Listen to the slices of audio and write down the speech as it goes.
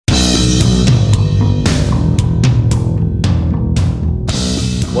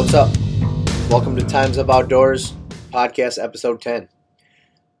What's up? Welcome to Times Up Outdoors podcast episode 10.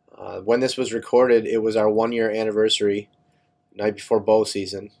 When this was recorded, it was our 1 year anniversary, night before bow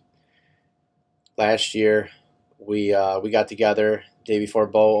season. Last year, we got together day before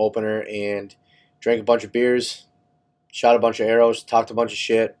bow opener and drank a bunch of beers, shot a bunch of arrows, talked a bunch of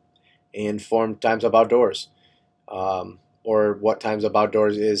shit, and formed Times Up Outdoors, or what Times Up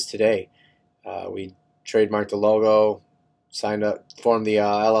Outdoors is today. We trademarked the logo, signed up, formed the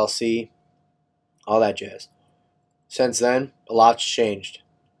LLC, all that jazz. Since then, a lot's changed.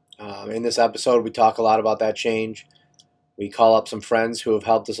 In this episode, we talk a lot about that change. We call up some friends who have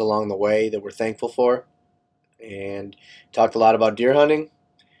helped us along the way that we're thankful for, and talked a lot about deer hunting,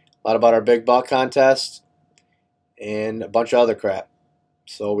 a lot about our big buck contest, and a bunch of other crap.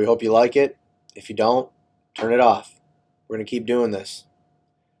 So we hope you like it. If you don't, turn it off. We're going to keep doing this.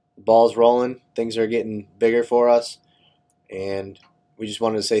 The ball's rolling. Things are getting bigger for us. And we just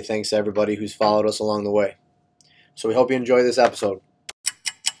wanted to say thanks to everybody who's followed us along the way. So we hope you enjoy this episode.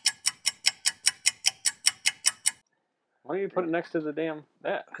 Why don't you put it next to the damn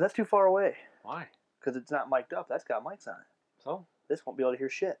that? Because that's too far away. Why? Because it's not mic'd up. That's got mics on it. So? This won't be able to hear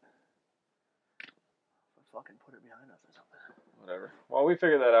shit. Fucking put it behind us or something. Whatever. Well, we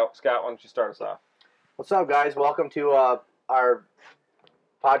figured that out. Scott, why don't you start us off? What's up, guys? Welcome to our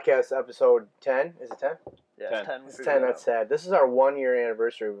podcast episode 10. Is it 10? Yeah, 10. It's 10. It's 10. That's sad. This is our 1 year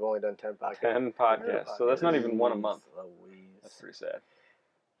anniversary. We've only done 10 podcasts. 10 podcasts. So that's not even one a month. That's pretty sad.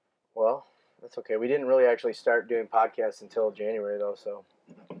 Well, that's okay. We didn't really actually start doing podcasts until January, though. So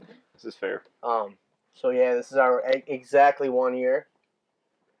This is fair. So yeah, this is our exactly 1 year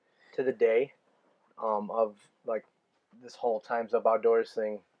to the day of like this whole Times Up Outdoors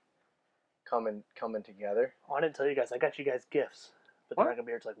thing coming together. Oh, I didn't tell you guys. I got you guys gifts. But they're not going to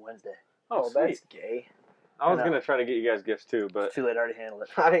be here until like Wednesday. Oh, that's sweet. gay. I was going to try to get you guys gifts too, but... It's too late. I already handled it.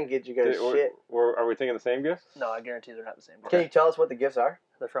 I didn't get you guys shit. Are we thinking the same gifts? No, I guarantee they're not the same. Can you tell us what the gifts are?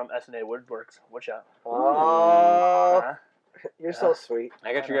 They're from S&A Woodworks. Woodshop. Oh, you're so sweet.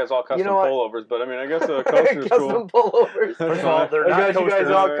 I got you guys all custom You know what? pullovers, but I mean, I guess a coaster's Custom cool. pullovers. First of all, they're I not got you guys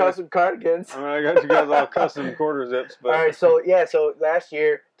coasters. all custom cardigans. I mean, I got you guys all custom quarter zips, but... All right, so last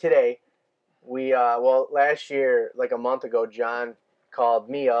year today, last year, like a month ago, John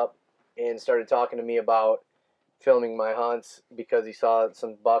called me up and started talking to me about filming my hunts because he saw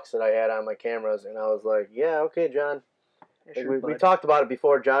some bucks that I had on my cameras, and I was like, yeah, okay, John. Yeah, sure, we talked about it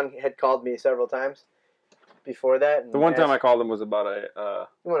before. John had called me several times before that. And The one time I called him was about a...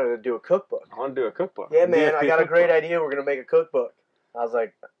 you wanted to do a cookbook. I want to do a cookbook. Yeah, man, I DFP got a great cookbook. idea. We're going to make a cookbook. I was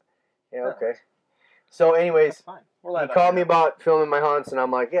like, yeah, okay. So anyways, That's fine. he called me about filming my hunts, and I'm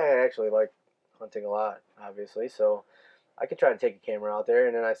like, yeah, I actually like hunting a lot, obviously. So I could try to take a camera out there.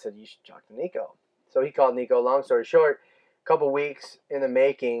 And then I said, you should talk to Nico. So he called Nico. Long story short, a couple weeks in the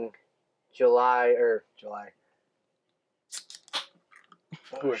making, July.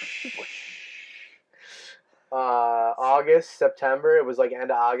 August, September. It was like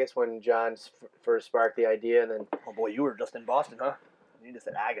end of August when John first sparked the idea, and then Oh, boy, you were just in Boston, huh? You just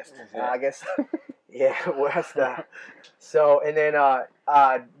said August. August. Yeah, West. So, and then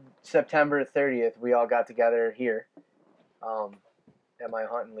September 30th, we all got together here at my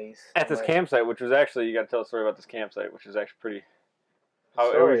hunting lease. At this campsite, which was actually, you got to tell a story about this campsite, which is actually pretty... How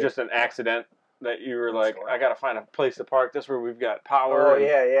it Sorry. was just an accident that you were like, I got to find a place to park. This is where we've got power. Oh, and-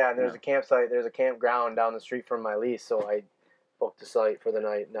 yeah. And there's a campsite. There's a campground down the street from my lease, so I booked the site for the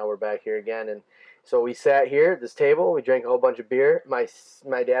night. Now we're back here again. And so we sat here at this table. We drank a whole bunch of beer. My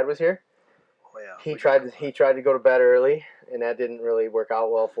dad was here. Oh, yeah. He tried to go to bed early, and that didn't really work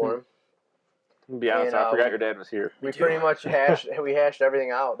out well for him. To be honest, And, I forgot your dad was here. We pretty much hashed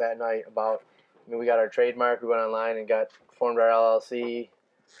everything out that night about, we got our trademark, we went online and formed our LLC,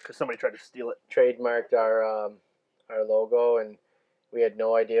 Because somebody tried to steal it. trademarked our logo, and we had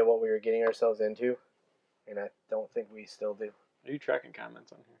no idea what we were getting ourselves into, and I don't think we still do. Are you tracking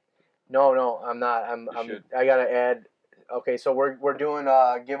comments on here? No, I'm not. should. I gotta add. Okay, so we're doing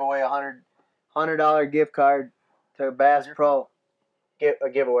a giveaway, $100 gift card to Bass Pro, a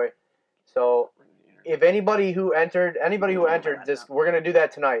giveaway. So if anybody who entered this, we're gonna do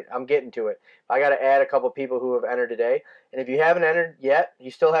that tonight. I'm getting to it. I gotta add a couple people who have entered today, and if you haven't entered yet, you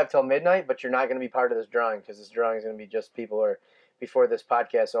still have till midnight, but you're not gonna be part of this drawing because this drawing is gonna be just people or before this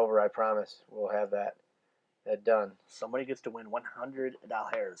podcast's over. I promise we'll have that done. Somebody gets to win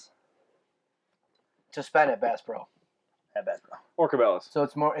 $100 To spend at Bass Pro. at Bass Pro. Or Cabela's. So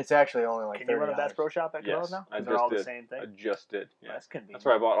it's actually only like Can you run a $30. Bass Pro shop at Cabela's Yes, now? I They're just all did. the same thing? I just did. Yeah. That's convenient. That's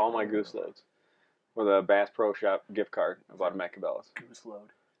where I bought all my goose loads. With a Bass Pro Shop gift card. I bought them at Cabela's. Goose load.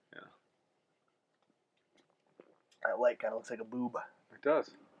 Yeah. That light kind of looks like a boob. It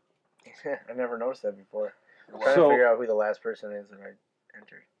does. I never noticed that before. I'm Well, trying So- to figure out who the last person is that I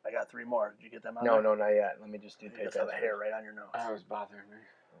entered. I got 3 more. Did you get them out? No, not yet. Let me just do You tape just have a hair right on your nose. That was bothering me.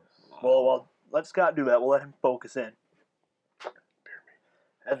 Well, let Scott do that. We'll let him focus in.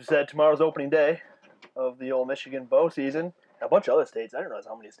 As we said, tomorrow's opening day of the old Michigan bow season. A bunch of other states. I didn't realize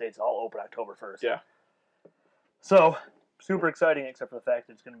how many states all open October 1st. Yeah. So, super exciting, except for the fact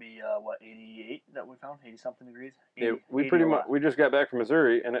that it's going to be, 88 that we found? 80-something degrees? Yeah, 80 we 80 pretty a much lot. we just got back from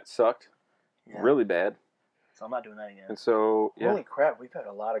Missouri and it sucked Yeah. really bad. So I'm not doing that again. And so yeah, Holy crap, we've had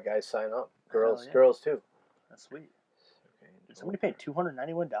a lot of guys sign up. Girls, yeah. girls too. That's sweet. Did somebody pay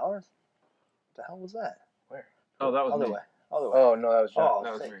 $291? What the hell was that? Where? oh that was Other me. way. Other way. Oh no, that was John. Oh,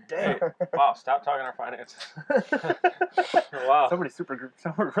 that was say, me. damn. Wow, stop talking our finances. Wow. Somebody's super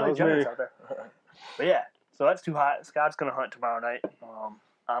That really was generous me. out there. But yeah, so that's too hot. Scott's gonna hunt tomorrow night.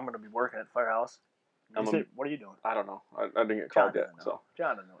 I'm gonna be working at the firehouse. I'm You a- said, what are you doing? I don't know. I didn't get John called yet, doesn't know. so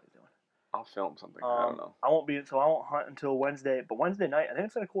John doesn't know what he's doing. I'll film something. I don't know. I won't hunt until Wednesday. But Wednesday night, I think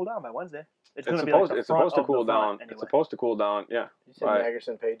it's gonna cool down by Wednesday. It's gonna supposed be like the it's supposed to front of the cool down. front It's anyway. supposed to cool down. Yeah. You said Right.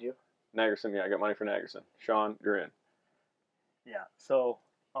 Nagerson paid you? Nagerson, yeah, I got money for Nagerson. Sean, you're in. Yeah. So,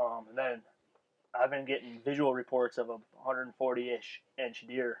 and then I've been getting visual reports of a 140-ish inch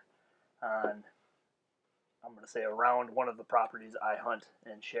deer on, I'm going to say, around one of the properties I hunt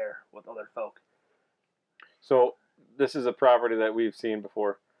and share with other folk. So this is a property that we've seen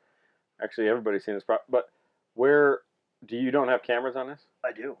before. Actually, everybody's seen this property. But where you don't have cameras on this?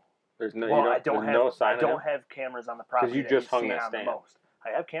 I do. There's no. Well, you I don't there's have. no sign I don't of it? have cameras on the property. you that just you've hung seen that on the stand. most. I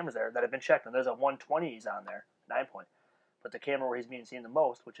have cameras there that have been checked, and there's a 120s on there, 9-point. But the camera where he's being seen the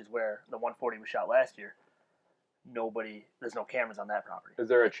most, which is where the 140 was shot last year, there's no cameras on that property. Is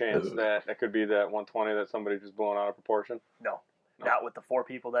there a chance that it could be that 120 that somebody just blown out of proportion? No. No. Not with the 4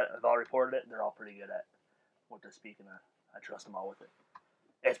 people that have all reported it. They're all pretty good at what they're speaking of. I trust them all with it,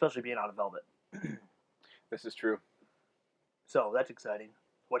 especially being out of velvet. This is true. So that's exciting.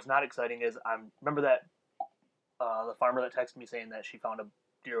 What's not exciting is remember that the farmer that texted me saying that she found a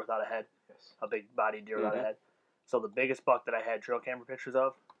deer without a head, Yes. a big bodied deer without a Mhm. head. So the biggest buck that I had trail camera pictures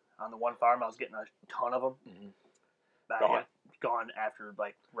of on the one farm, I was getting a ton of them. Mhm. Gone. Gone after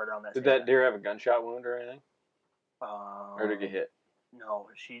right around that. Did same that time. deer have a gunshot wound or anything? Or did it get Um, hit? No,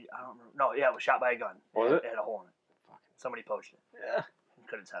 I don't remember. No, yeah, it was shot by a gun. Was it? It had a hole in it. Somebody poached it Yeah. and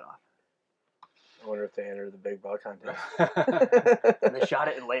cut its head off. I wonder if they entered the big buck contest. And they shot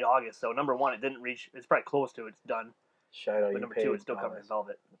it in late August. So number one, it didn't reach. It's probably close to. It's done. Shout out But you number paid two, it's still covered in dollars.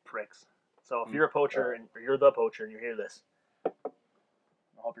 velvet. The pricks. So if Mm. you're a poacher or you're the poacher and you hear this, I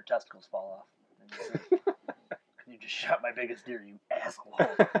hope your testicles fall off. You just shot my biggest deer, you asshole.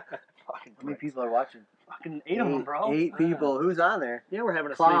 Fucking How many pricks. people are watching? Fucking 8 of them, bro. 8 people. Who's on there? Yeah, we're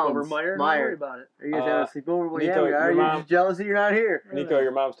having a Clowns. sleepover, Meyer. Don't Meyer. worry about it. Are you guys having a sleepover? Well, yeah, Nico, we are. your You're mom- just jealous that you're not here. Nico,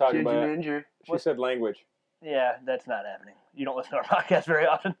 your mom's talking Ginger about. Ninja. She said language. Yeah, that's not happening. You don't listen to our podcast very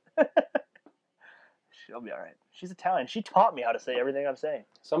often. She'll be all right. She's Italian. She taught me how to say everything I'm saying.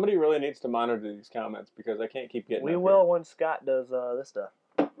 Somebody really needs to monitor these comments because I can't keep getting. We up will when Scott does this stuff.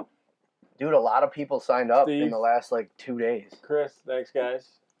 Dude, a lot of people signed up Steve. in the last 2 days. here. Chris, thanks guys.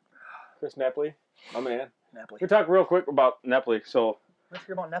 Chris Nepley, my man. Nepley. We talk real quick about Nepley. So Let's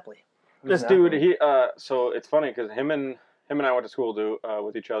hear about Nepley. this dude, so it's funny because him and I went to school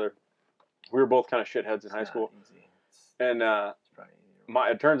with each other. We were both kind of shitheads in high school, and It's probably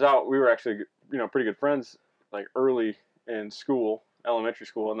easier. it turns out we were actually pretty good friends early in school, elementary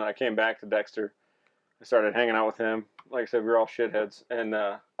school, and then I came back to Dexter. I started hanging out with him. Like I said, we were all shitheads, and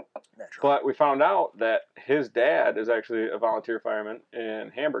Natural. but we found out that his dad is actually a volunteer fireman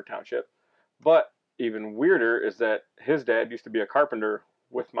in Hamburg Township. But even weirder is that his dad used to be a carpenter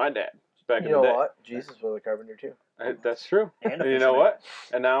with my dad back You in know the day. what? Jesus was a carpenter too. That's true. And a And you know fisherman. what?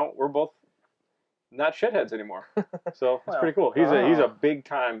 And now we're both not shitheads anymore. So it's Well, pretty cool. He's a oh. big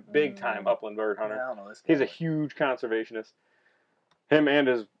time upland bird Yeah, hunter. I don't know this guy. He's a huge conservationist. Him and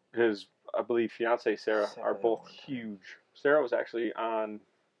his I believe fiance Sarah Sarah are both Ward. huge. Sarah was actually on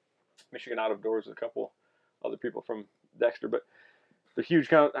Michigan Out of Doors with a couple other people from Dexter, but they're huge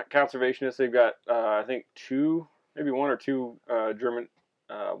conservationists. They've got I think maybe one or two German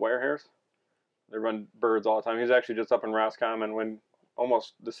wire hairs. They run birds all the time. He's actually just up in Roscommon when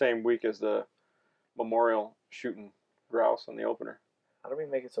almost the same week as the Memorial shooting grouse on the opener. How do we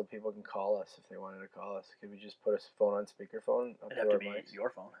make it so people can call us if they wanted to call us? Could we just put a phone on speakerphone up It'd to have our to be mics? your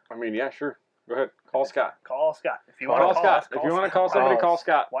phone. I mean, yeah, sure. Go ahead. Call Scott. Call Scott. If you Call want to call Scott. us, If you want to call Scott. somebody, Call call us.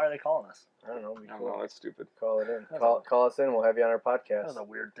 Scott. Why are they calling us? I don't know. It'd I be don't cool. know. That's stupid. Call it in. That's Call us in. We'll have you on our That podcast. was a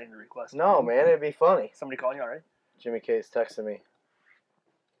weird thing to request. No, man, it'd be funny. Somebody calling you already? Jimmy K's texting me.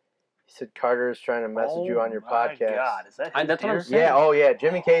 He He said Carter is trying to message you on your podcast. God, is that his That's what I'm deer? saying. Yeah, oh yeah.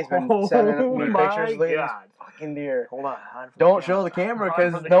 Jimmy K's been sending me my pictures lately. God. Fucking deer. Hold on. hide from Don't show the camera Hide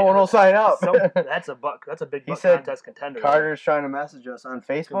because from the no one camera. will sign up. That's a buck. That's a big He buck said contest contender. Carter's trying to message us on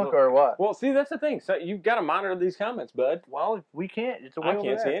Facebook or what? Well, see, that's the thing. So you've got to monitor these comments, bud. Well, we can't. It's a I way over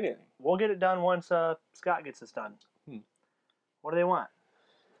can't see there. anything. We'll get it done once Scott gets this done. What do they want?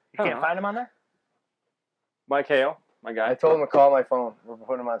 You I can't don't know. find him on there? Mike Hale, my guy. I told him to call my phone. We're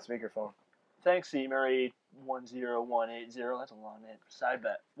putting him on speakerphone. Thanks, Emery 10180. That's a long name. Side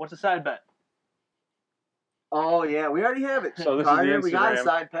bet. What's a side bet? Oh yeah, we already have it. So this is the Carter, we got a Instagram.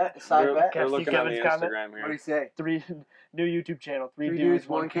 side bet. They're, Side bet. they're Can I see looking on the Kevin's comment? Instagram What do here. you say? New YouTube channel. Three Three dudes,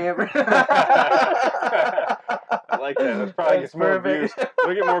 one camper. I like that. That's probably That's gets more views. perfect.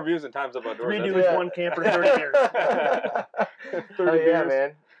 We get more views than Times Up Outdoors. Three That's dudes, it. one camper, 30 years. 30 Oh yeah, beers.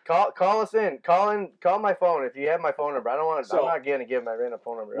 man. Call us in. Call my phone if you have my phone number. I don't want to. So- I'm not gonna give my random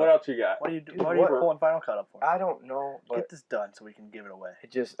phone number. What out. else you got? What are you Dude, What are you what- pulling Final Cut up for? I don't know, but Get this done so we can give it away. I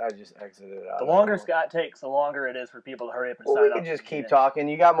just exited it out. The longer Scott takes, the longer it is for people to hurry up and Well, sign we up. can just to keep get in. talking.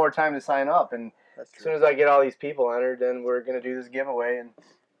 You got more time to sign up, and That's as soon true. as I get all these people entered, then we're gonna do this giveaway. And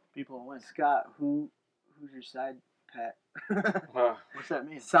People will win. Scott, who's your side pet? What's that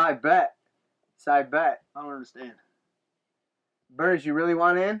mean? Side bet. Side bet. I don't understand. Birds, you really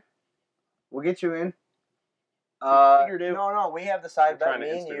want in? We'll get you in. Figured it. no, we have the side I'm bet. trying to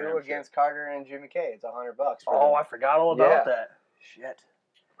Me and Instagram you shit. against Carter and Jimmy K. It's $100 for Oh, them. I forgot all about Yeah. that. Shit.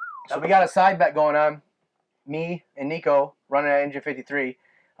 So we got a side bet going on. Me and Nico running at Engine 53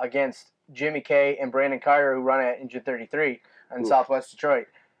 against Jimmy K and Brandon Carter, who run at Engine 33 in Oof. Southwest Detroit.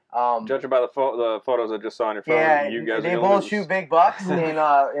 Judging by the photos I just saw on your phone, Yeah, you guys they are gonna both lose. shoot big bucks,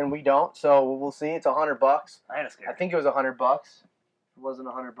 and we don't. So we'll see. It's $100. I ain't scared. I think it was $100. If it wasn't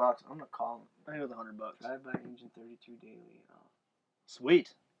 $100, I'm gonna call him. I think it was $100. Drive by Engine 32 daily.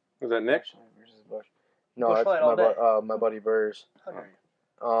 Sweet. Was that Nick? Versus Bush. No, Bush that's Light all my buddy Burrs. How dare you?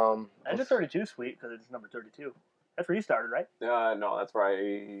 Engine Engine 32 sweet because it's number 32. That's where you started, right? No, that's where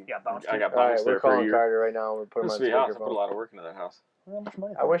I got bounced I too. got All right, bounced we're there for a calling year. Carter right now. We're putting This him is on a house. I put a speakerphone. lot of work into that house. How much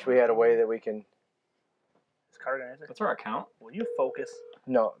money? I wish we had a way that we can. Is Carter gonna answer? That's our account. Will you focus?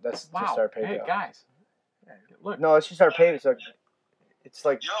 No, that's just our PayPal. Hey, guys. Look. No, it's just our PayPal. So it's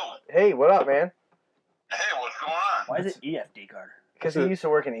like, Yo, hey, what up, man? hey, what's going on? Why is it EFD Carter? Because This he is- used to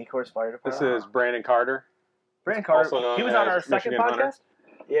work in E-Course Fire This Department. is Brandon Carter. Brandon Carter. Also known He was on as our second Michigan Hunter. podcast.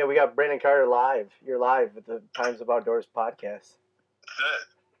 Yeah, we got Brandon Carter live. You're live at the Times of Outdoors podcast. That's it.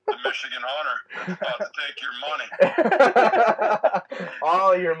 The Michigan Hunter about to take your money.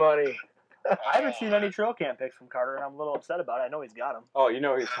 All your money. I haven't seen any trail cam pics from Carter, and I'm a little upset about it. I know he's got them. Oh, you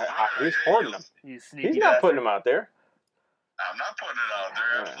know he's hoarding them. You sneaky He's not bastard. putting them out there. I'm not putting it out there,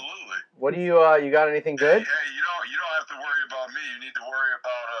 Alright. absolutely. What do you got anything good? Hey, you don't have to worry about me. You need to worry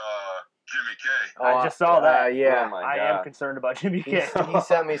about Jimmy K. I just saw that. Yeah. Oh my I God. am concerned about Jimmy He, K. he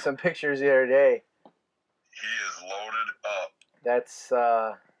sent me some pictures the other day. He is loaded up. That's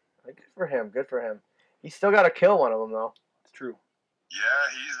good for him. Good for him. He's still got to kill one of them though. It's true. Yeah,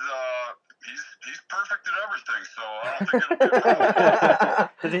 he's perfect at everything. So I don't think it'll be a problem.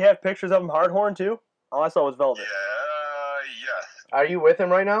 Does he have pictures of him hard horn too? All I saw was velvet. Yes. Are you with him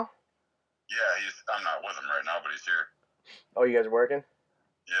right now? Yeah, I'm not with him right now, but he's here. Oh, you guys are working?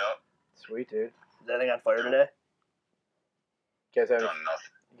 Yep. Sweet, dude. Is anything on fire today? You guys have Done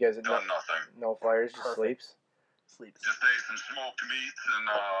nothing. you guys have Done nothing. no fires, just Perfect. sleeps. Sleeps. Just ate some smoked meats and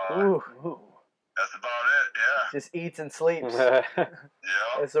Ooh, Ooh. that's about it. Yeah. just eats and sleeps. Yeah.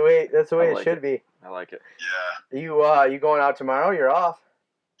 That's the way. That's the way I it like should it. be. I like it. Yeah. You going out tomorrow? You're off.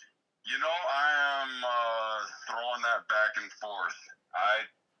 You know, I am throwing that back and forth. I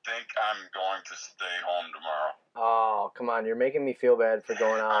think I'm going to stay home tomorrow. Oh, come on! You're making me feel bad for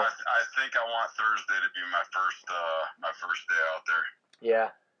going out. I think I want Thursday to be my first day out there.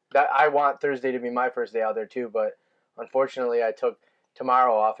 Yeah, that I want Thursday to be my first day out there too, but unfortunately, I took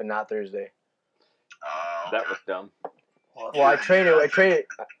tomorrow off and not Thursday. That was dumb. Well, I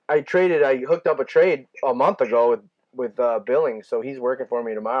hooked up a trade a month ago with Billing, so he's working for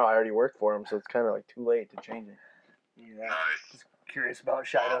me tomorrow. I already worked for him, so it's kind of like too late to change it. Yeah. Nice. Curious about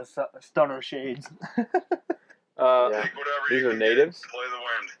Shiloh's stunner shades. Yeah. Take whatever These you are can natives? Get. Play the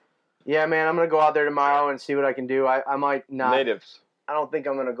wind. Yeah, man, I'm gonna go out there tomorrow and see what I can do. I might not. Natives. I don't think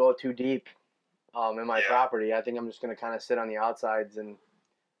I'm gonna go too deep, in my Yeah. property. I think I'm just gonna kind of sit on the outsides and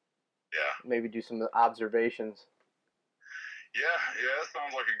Yeah. maybe do some observations. Yeah. That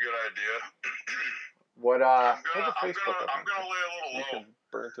sounds like a good idea. What I'm Take a Facebook up I'm on gonna lay a little You low. can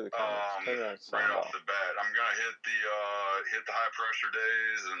burn through the comments. Turn it on Right sound off off. the bat, I'm gonna hit the high pressure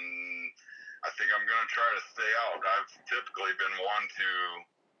days, and I think I'm gonna try to stay out. I've typically been one to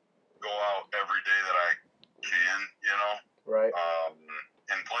go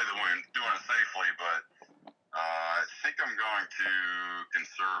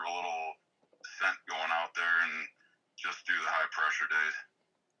days.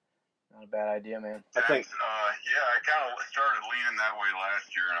 Not a bad idea, man. I think I kind of started leaning that way last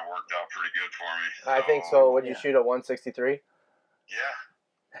year, and it worked out pretty good for me. I think so. Would you Yeah. shoot a 163? Yeah.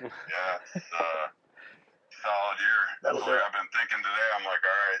 Yeah, it's solid year. That'll That's do what it. I've been thinking today. I'm like,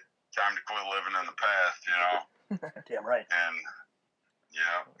 all right, time to quit living in the past, you know? Damn right. And,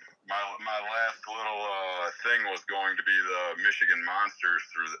 yeah, my last little thing was going to be the Michigan Monsters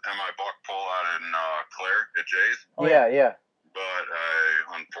through the MI Buck pull out in Clare at Jay's. Oh, yeah. But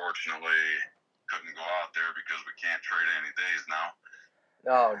I unfortunately couldn't go out there because we can't trade any days now.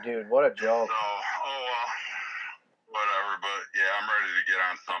 Oh, dude, what a joke. So, oh well, whatever. But yeah, I'm ready to get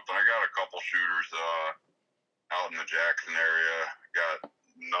on something. I got a couple shooters out in the Jackson area. Got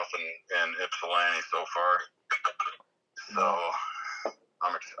nothing in Ypsilanti so far. So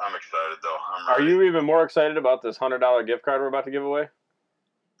I'm excited though. I'm Are ready. you even more excited about this $100 gift card we're about to give away?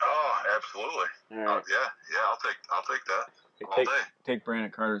 Oh, absolutely. All right. Yeah. I'll take that all Take, day. take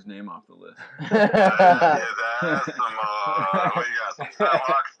Brandon Carter's name off the list. Yeah, that's some what you got? Some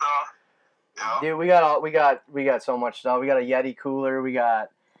Sidewalk stuff. Yeah. Dude, we got so much stuff. We got a Yeti cooler. We got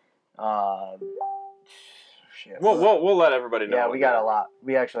shit. We'll let everybody know. Yeah, we got a lot.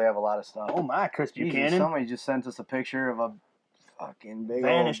 We actually have a lot of stuff. Oh my, Chris Jesus, Buchanan somebody just sent us a picture of a fucking big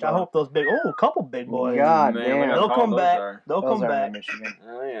vanished. I old hope those big. Oh, a couple big boys. God Man, damn. look how They'll tall come those back. are. They'll Those come aren't back. in Michigan.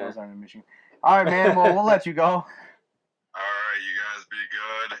 Oh yeah. Those aren't in Michigan. All right, man. Well, we'll let you go. All right, you guys be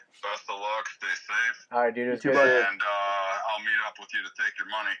good. Best of luck. Stay safe. All right, dude. It was You good. too, to- And I'll meet up with you to take your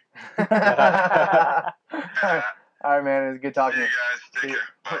money. All right, man. It was good See talking you to guys. you. Take care.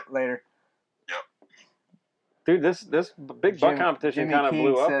 Bye. Later. Dude, this big buck competition Jimmy kind of King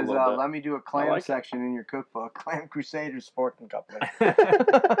blew up says, a little bit. let me do a clam like it. section in your cookbook. Clam Crusaders Sporting Company.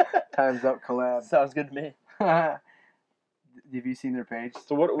 Time's up collab. Sounds good to me. Have you seen their page?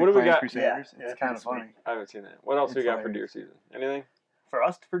 So what The do we Clam got? Crusaders? Yeah, It's it's kind of pretty funny. I haven't seen that. What else It's do we got for deer hilarious. season? Anything? For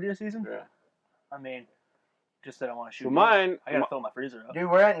us for deer season, Yeah. I mean, just that I want to shoot. Well, deer. mine. I gotta fill my freezer up. Dude,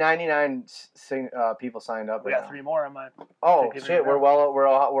 we're at 99 people signed up. We right got now. 3 more on my. Oh Give it shit, a we're round.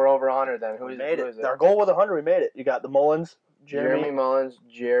 we're over 100 then. We Who made is it? Our goal was 100. We made it. You got the Mullins, Jeremy Jeremy, Mullins,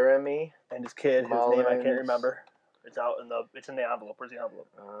 Jeremy. and his kid, whose name I can't Mullins. remember. It's out in the. It's in the envelope. Where's the envelope?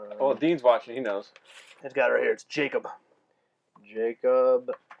 Oh, Dean's watching. He knows. It's got it right here. It's Jacob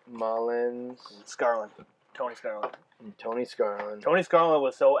Jacob Mullins, Scarlin. Tony Scarlin. and Tony Scarlin. Tony Scarlin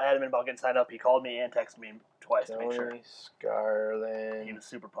was so adamant about getting signed up. He called me and texted me twice to make sure. Tony Scarlin. He was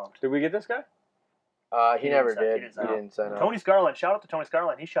super pumped. Did we get this guy? He never didn't did. sign- He didn't sign up. Tony Scarlin. Shout out to Tony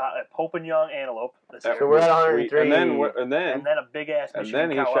Scarlin. He shot a Pope and Young antelope this year. So we're at Sweet. 103. And And then a big ass. and Michigan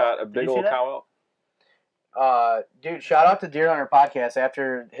then he cow shot elk. a Did big you see old that? cow elk. Dude, shout out to Deer Hunter Podcast.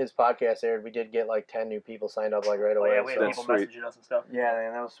 After his podcast aired, we did get like 10 new people signed up like right Oh away. yeah, we had so- That's people sweet. messaging us and stuff. Yeah,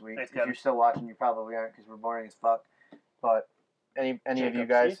 man, that was sweet. Thanks, If Kevin. you're still watching, you probably aren't because we're boring as fuck. But any of you Jacob,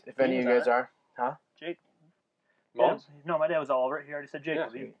 guys, see? if any of He you was guys on are, Jake. Mullins? Yeah, no, my dad was all over it. He already said Jacob.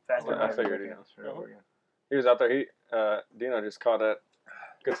 Yeah. He faster Yeah, than I I figured he knows. Straight over again. He was out there. Dino just caught that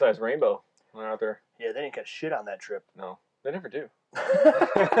good sized rainbow when they're out there. Yeah, they didn't catch shit on that trip. No, they never do.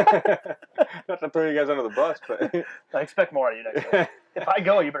 Not to throw you guys under the bus, but I expect more out of you next time. If I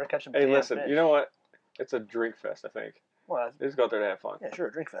go, you better catch some hey, damn listen. fish. You know what? It's a drink fest. I think Well, they just go out there to have fun. yeah, sure,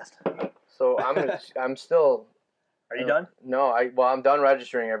 drink fest. So I'm still. Are you done? No, I'm done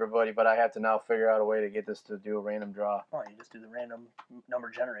registering everybody, but I have to now figure out a way to get this to do a random draw. Oh, you just do the random number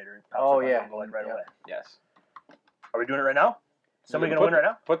generator. It pops Oh, up on yeah. Google, like right Yeah. away. Yes. Are we doing it right now? Somebody gonna win right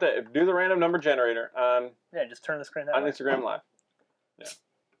now? Do the random number generator on Yeah, just turn the screen that way. Instagram Live. Yeah.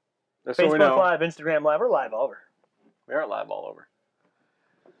 Just so we Facebook know, Live, Instagram Live, we're live all over. we are live all over.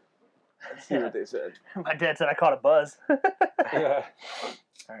 Let's see what they said. My dad said I caught a buzz. Yeah.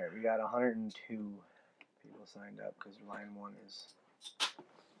 All right, we got 102 people signed up because line 1 is.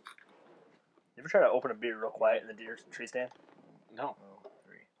 You ever try to open a beer real quiet in the deer tree stand? No.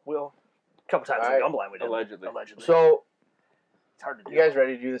 3. Well, a couple times All in right. Gumblind we did. Allegedly. So, it's hard to do. you guys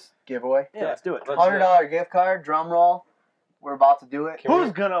ready to do this giveaway? Yeah, let's do it. Let's $100 gift card, drum roll. We're about to do it. Can Who's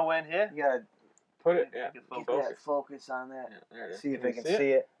we gonna win here? You gotta put it? Yeah. Get get focus. that focus on that. Yeah, there it is. See if they can see it?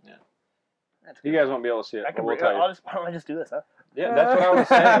 see it. That's You good. guys won't be able to see it. I but can we'll bring. tell you. Why don't I just do this, huh? Yeah, that's what I was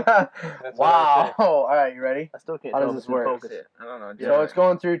saying. That's what I was Wow. All right, you ready? I still can't. How tell does if this it's in work? Focus. I don't know. So it's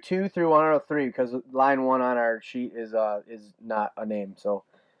going through 2 through 103 because line 1 on our sheet is not a name. So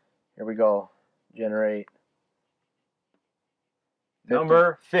here we go. Generate. 50.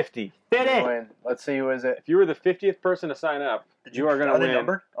 number 50. Win. Let's see who is it. If you were the 50th person to sign up, you are going to Are they win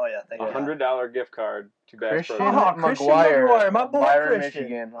numbered? Oh yeah, thank a you. $100 gift card to Bass Christian Pro. Oh, Christian McGuire, McGuire, my boy Byron, Christian.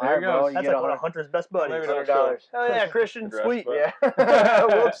 Michigan. All There right, you go. bro. You That's get like one of Hunter's best buddies. Maybe don't show. $100. Hell yeah, Christian, Address, sweet. but- Yeah.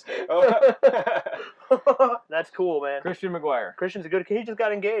 Whoops. Oh. That's cool, man. Christian McGuire. Christian's a good kid. He just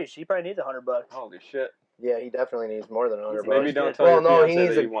got engaged. He probably needs $100. Holy shit. Yeah, he definitely needs more than 100 Maybe bucks. don't tell Well, your no, he fiance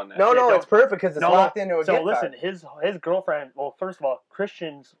needs that a, you won that. no, Yeah, it's perfect because it's locked into a So gift listen, card. his girlfriend. Well, first of all,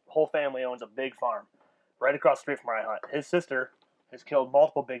 Christian's whole family owns a big farm right across the street from where I hunt. His sister has killed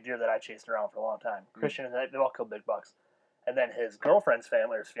multiple big deer that I chased around for a long time. Christian and they all killed big bucks, and then his girlfriend's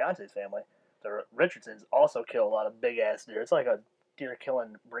family or his fiance's family, the Richardsons, also kill a lot of big ass deer. It's like a deer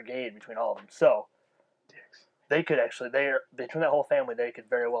killing brigade between all of them. So they could actually between that whole family they could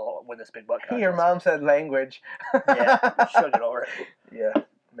very well win this big buck contest. Your mom said language. Yeah, she'll get over it. Yeah.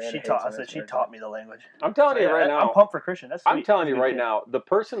 Man, She taught me the language. I'm telling you right now. I'm pumped for Christian. That's sweet. I'm telling He's a you good right kid. now, the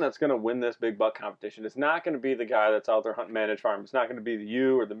person that's going to win this big buck competition is not going to be the guy that's out there hunting managed farm. It's not going to be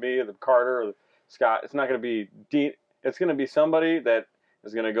you or the me or the Carter or the Scott. It's not going to be Dean. It's going to be somebody that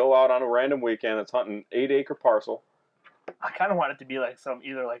is going to go out on a random weekend that's hunting 8-acre parcel. I kind of want it to be like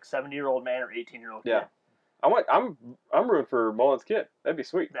either like 70-year-old man or 18-year-old kid. Yeah. I'm rooting for Mullins' kid. That'd be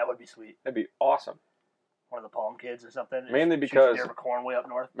sweet. That would be sweet. That'd be awesome. One of the Palm kids or something. Mainly Shoots because- deer for corn way up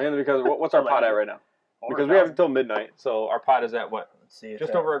north. Mainly because what's our pot at right now? Over Because 1,000. we have until midnight. So Our pot is at what? Let's see.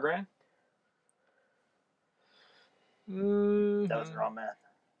 Just over $1,000? That was the wrong math.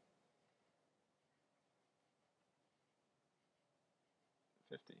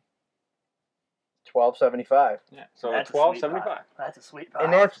 50. 1275. Yeah. so That's a sweet $12.75. pot. That's a sweet pot.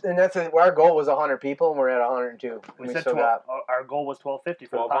 And our goal was 100 people, and we're at 102. we We said still 12, got, our goal was 1250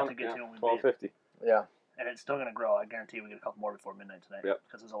 for the pot to get to, and we beat it. $12.50. yeah. And it's still gonna grow. I guarantee we get a couple more before midnight tonight. Yep.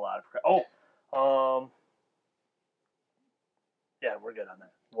 Because there's a lot of. Yeah, we're good on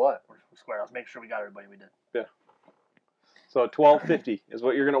that. What? We're square. I was making sure we got everybody we did. So $12.50 is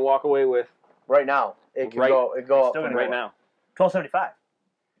what you're going to walk away with Right now. It can Right. go, it go up Still from gonna right there. now. 1275.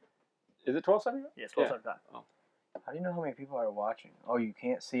 Is it $12.75? Yeah, it's 1275. How do you know how many people are watching? Oh, you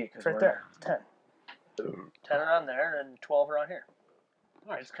can't see it It's because right there. It's 10. 10 around there and 12 around here.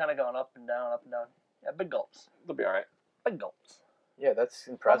 All right, it's kind of going up and down, up and down. Yeah, big gulps. It'll be all right. Big gulps. Yeah, that's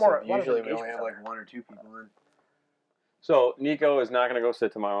impressive. A lot of Usually we only engagement have out like there. 1 or 2 people in. So Nico is not going to go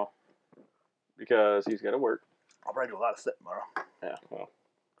sit tomorrow because he's got to work. I'll probably do a lot of sit tomorrow. Yeah, well,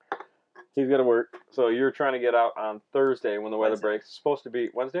 he's got to work. So you're trying to get out on Thursday when the weather Wednesday. breaks. It's supposed to be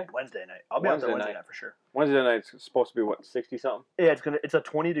Wednesday. Wednesday night. I'll be out there Wednesday Wednesday night. night for sure. Wednesday night's supposed to be what, 60 something. Yeah, it's a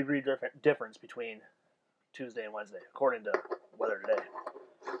 20-degree difference between Tuesday and Wednesday, according to weather today.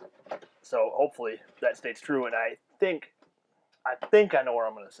 So hopefully that stays true, and I think I know where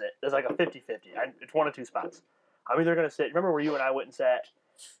I'm going to sit. There's like a 50-50. It's one of two spots. I'm either going to sit. Remember where you and I went and sat,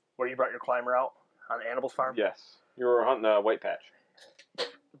 where you brought your climber out on Annabelle's farm? Yes, you were hunting a white patch.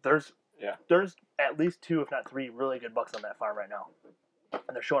 There's Yeah. There's at least 2, if not 3, really good bucks on that farm right now, and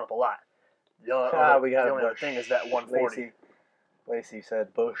they're showing up a lot. The only, We got the a only other bush. thing is that 140. Lacey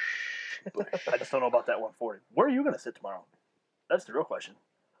said bush. I just don't know about that 140. Where are you going to sit tomorrow? That's the real question.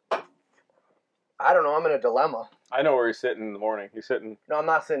 I don't know. I'm in a dilemma. I know where he's sitting in the morning. He's sitting No, I'm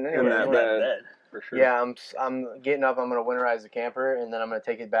not sitting in anywhere. that Going to bed bed. for sure. Yeah, I'm getting up. I'm gonna winterize the camper, and then I'm gonna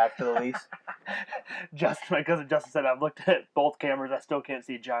take it back to the lease. My cousin Justin said, I've looked at both cameras. I still can't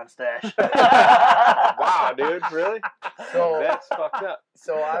see John's stash. Wow, dude, really? So- That's fucked up.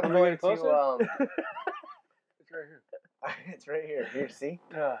 So I'm Are we going getting to. It's right here. It's right here. Here, see.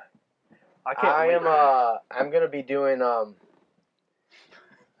 I can't I wait. am. I'm gonna be doing.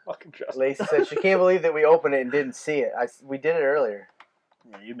 Fucking Justin. Lacey said she can't believe that we opened it and didn't see it. We did it earlier.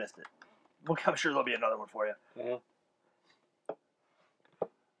 Yeah, you missed it. Well, I'm sure there'll be another one for you. Mhm.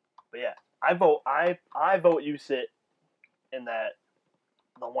 But yeah, I vote you sit in the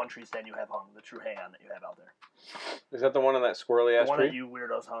one tree stand you have hung, the true hang on that you have out there. Is that the one on that squirrely The ass one tree? that you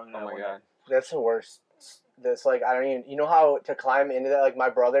weirdos hung. Oh my god. That's the worst. That's like I don't even. You know how to climb into that? Like my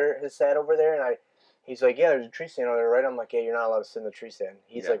brother has sat over there, and he's like, yeah, there's a tree stand over there, right? I'm like, yeah, you're not allowed to sit in the tree stand.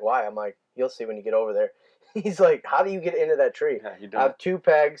 He's Yeah. like, why? I'm like, you'll see when you get over there. He's like, how do you get into that tree? Yeah, you I don't. have 2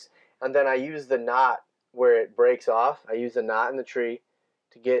 pegs, and then I use the knot where it breaks off. I use the knot in the tree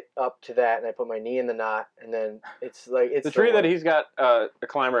to get up to that, and I put my knee in the knot, and then it's like it's The tree that worst. he's got a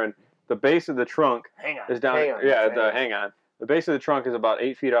climber in, the base of the trunk Hang on. is down. Hang on, yeah, hang the on. hang on. The base of the trunk is about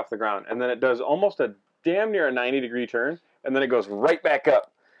 8 feet off the ground, and then it does almost a damn near a 90-degree turn, and then it goes right back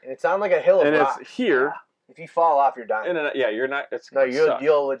up, And it's on like a hill of and rock. it's here. If you fall off, you're dying. And then, yeah, you're not. It's No, sucks.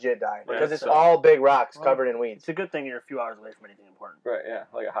 you'll legit die Yeah, because it it's sucks. all big rocks Well, covered in weeds. It's a good thing you're a few hours away from anything important. Right, yeah,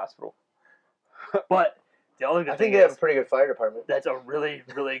 like a hospital. But the other good I thing think they have a is pretty good fire department. that's a really,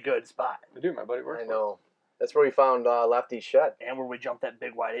 really good spot. I do, my buddy works I for know. That's where we found Lefty's shed. And where we jumped that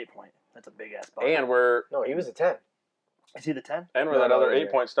big wide 8 point. That's a big ass spot. it. And we're No, he was a 10. Is he the 10? And where that No, other yeah.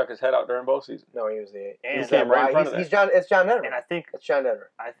 8 point stuck his head out during bow season. No, he was the 8. And He's came right in front of He's John. It's John Denver. And I think It's John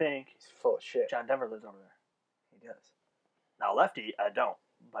Denver. He's full of shit. John Denver lives over there. He does. Now Lefty, I don't,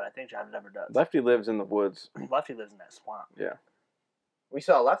 but I think John Denver does. Lefty lives in the woods. Lefty lives in that swamp. We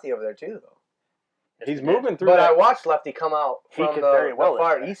saw Lefty over there too, though. Yes, He's we did. moving through But that. I watched Lefty come out He from could the, very well the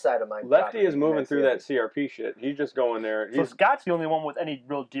far live there. east side of my Lefty property. is moving That's through it. that CRP shit. He's just going there. So He's Scott's the only one with any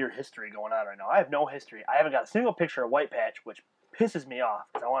real deer history going on right now. I have no history. I haven't got a single picture of White Patch, which pisses me off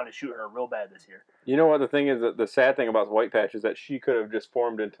because I wanted to shoot her real bad this year. You know what the thing is? That the sad thing about the White Patch is that she could have just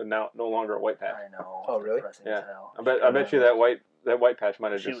formed into now no longer a White Patch. I know. Oh, it's really? depressing Yeah. as hell. I bet you that White Patch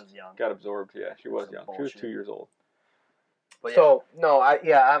might have She just was young. got absorbed. Yeah, she was Some young. She was bullshit. 2 years old. But So no,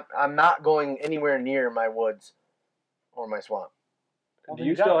 I'm not going anywhere near my woods or my swamp. Well, Do then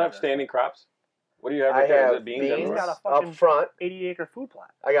you you got still it have there. standing crops? What do you have I right there? Is have it beans? beans everywhere? got a fucking- up front. 80-acre food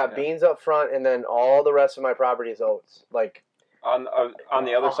plot. I got Yeah. beans up front, and then all the rest of my property is oats. Like on the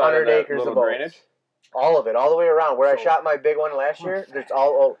other side of 100 that acres little of oats. drainage. All of it, all the way around. Where I So- shot my big one last year, there's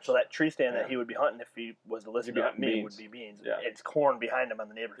all oats. So that tree stand Yeah. that he would be hunting if he was to listen He'd be to hunting me beans. would be beans. Yeah. It's corn behind him on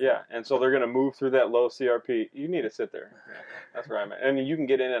the neighbor's Yeah, field. and so they're gonna move through that low CRP. You need to sit there. Yeah, that's where I'm at. And you can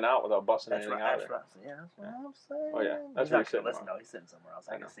get in and out without busting That's anything right. out That's of there. right. Yeah, that's what I'm saying. Oh, yeah. That's He's where not he's gonna sitting listen tomorrow. though. He's sitting somewhere else.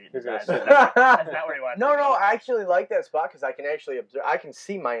 I I can know. see it. He's gonna That's sit not where he wants No, to be. I actually like that spot because I can actually observe. I can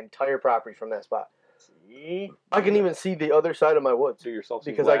see my entire property from that spot. See? I can even see the other side of my woods Do yourself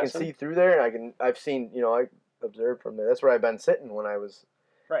some because I can glassing. see through there, and I've seen, I observed from there. That's where I've been sitting when I was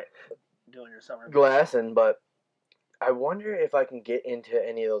Doing your summer. glassing. But I wonder if I can get into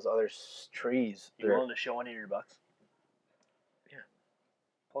any of those other trees. You willing to show any of your bucks? Yeah.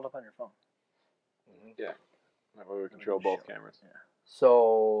 Pull it up on your phone. That way we control both cameras.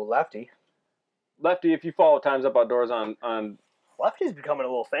 So Lefty. Lefty, if you follow Times Up Outdoors on Lefty's becoming a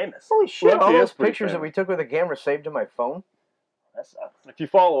little famous. Holy shit! Lefty All is those pretty pictures that famous. we took with the camera saved to my phone. That sucks. if you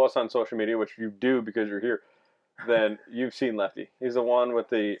follow us on social media, which you do because you're here, then you've seen Lefty. He's the one with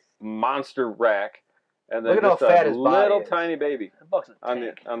the monster rack, and then Look at just how fat a his body little is. tiny baby That buck's a on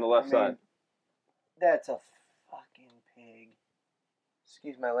tank. the left side. That's a fucking pig.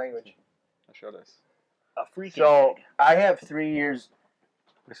 Excuse my language. I'll show this. A freaking So pig. I have 3 years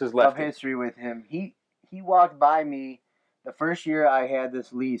This is of Lefty. history with him. He walked by me the first year I had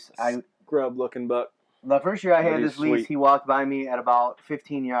this lease. Grub looking buck. The first year I But had he's this lease, sweet. he walked by me at about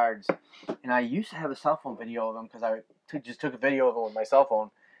 15 yards, and I used to have a cell phone video of him because I just took a video of him with my cell phone.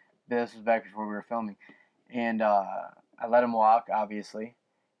 This was back before we were filming, and I let him walk, obviously.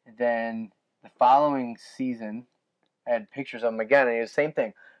 And then the following season, I had pictures of him again, and it was the same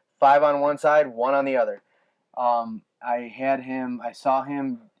thing: 5 on one side, 1 on the other. I saw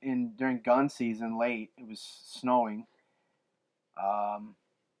him during gun season late. It was snowing,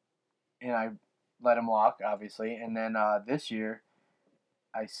 and I let him walk, obviously. And then this year,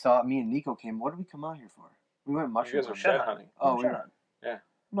 me and Nico came. What did we come out here for? We went You mushroom guys are hunting. shed hunting. Oh, we Shut were, up.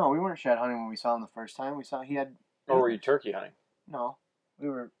 no, we weren't shed hunting when we saw him the first time. We saw he had. Or were you turkey hunting? No, we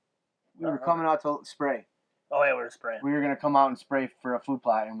were Uh-huh. coming out to spray. Oh yeah, we were spraying. We were gonna come out and spray for a food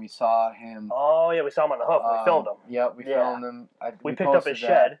plot, and we saw him. Oh yeah, we saw him on the hoof. And we filmed him, Yep, we Yeah. filmed him. We picked up his posted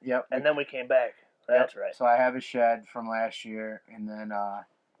that. shed, Yep. and then we came back. That's right. So I have his shed from last year, and then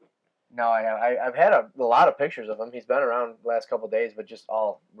now I've had a lot of pictures of him. He's been around the last couple of days, but just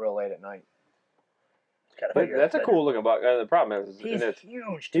all real late at night. Gotta But figure that's out a that- cool looking buck. The problem is, He's it's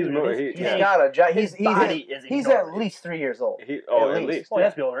huge, he's dude. moving- He's, he- He's Yeah. got a His he's body is he's enormous. at least 3 years old. at at least. least. Well, he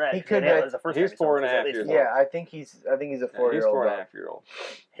has to be older than that. He 'cause could that be- was the first he's time we saw him. 4.5 He's at least years four. Yeah, I think he's a Yeah, he's 4-year-old. 4.5-year-old.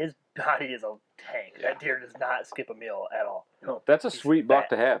 His body is a tank. Yeah. That deer does not skip a meal at all. That's a He's sweet buck fat.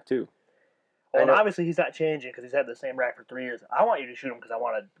 to have too. Well, and know. obviously he's not changing because he's had the same rack for 3 years. I want you to shoot him because I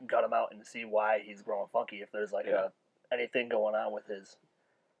want to gut him out and see why he's growing funky. If there's like Yeah. anything going on with his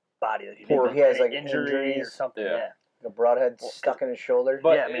body, like Or he has, any like, injury or injuries. something. Yeah. Yeah. The broadhead stuck in his shoulder.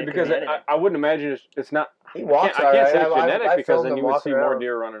 But Yeah, I mean, it could because be I, anything. I wouldn't imagine it's not. He I walks. can't say it's all right. genetic I because filmed then him you would walking see more around.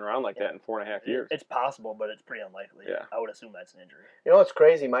 deer running around like that in 4.5 years. It's possible, but it's pretty unlikely. Yeah. I would assume that's an injury. You know what's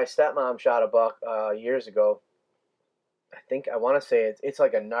crazy? My stepmom shot a buck years ago. I want to say it's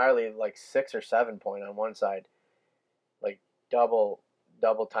like a gnarly 6 or 7 point on one side, like double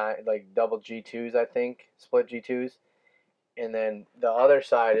time, like double G2s, I think, split G2s, and then the other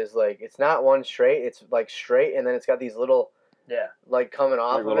side is it's not one straight, it's straight, and then it's got these little Yeah. coming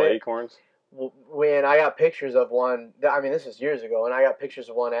off Like of little it. acorns. When I got pictures of one, this is years ago, and I got pictures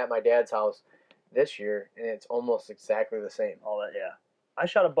of one at my dad's house this year, and it's almost exactly the same. All that, yeah. I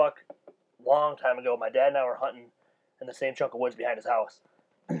shot a buck long time ago. My dad and I were hunting in the same chunk of woods behind his house.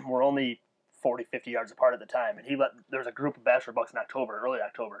 We're only 40, 50 yards apart at the time. And there was a group of bachelor bucks in October, early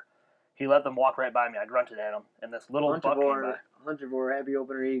October. He let them walk right by me. I grunted at him, and this little buck came by. Huntervore, happy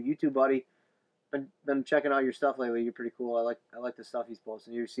opener eve. You too, buddy. Been checking out your stuff lately. You're pretty cool. I like the stuff he's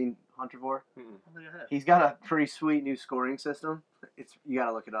posting. You seen Huntervore? I think I have. He's got a pretty sweet new scoring system. You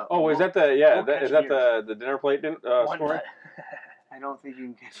gotta look it up. Oh, is that the is that the dinner plate One scoring? nut. I don't think you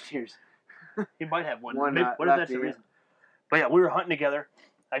can catch tears. He might have one. One Maybe, nut what if that's lefty, the yeah. reason? But yeah, we were hunting together.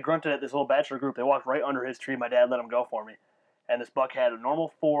 I grunted at this little bachelor group. They walked right under his tree. My dad let him go for me. And this buck had a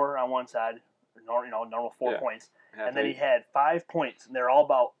normal 4 on one side, normal 4 Yeah. points. Half And then he eight. had 5 points, and they're all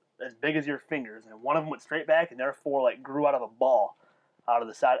about as big as your fingers. And one of them went straight back, and their 4 like grew out of a ball, out of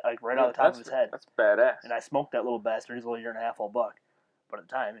the side, like right out of the top of his head. That's badass. And I smoked that little bastard. He's a little 1.5-year-old buck. But at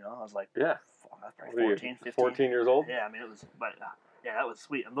the time, I was like, Yeah. fuck, I was probably What are you, 14, 15. 14 years old? Yeah, I mean, it was, but yeah, that was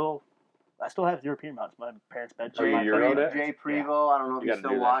sweet. I still have European mounts. My parents' bed. Are you my Euro parents- it? Jay Prevo, I don't know if You you're gotta still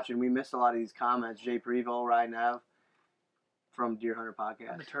do that. watching. We missed a lot of these comments. Jay Prevo, riding Av from Deer Hunter I've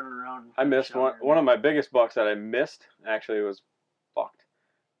Podcast. been turning around. I missed showing one of my biggest bucks that I missed. Actually, was fucked.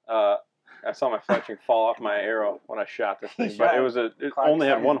 I saw my fletching fall off my arrow when I shot this thing, but it Clark only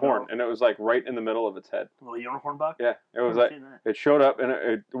had Simon's one horn, bow. and it was like right in the middle of its head. little unicorn buck. Yeah, it was I've like seen that. it showed up, and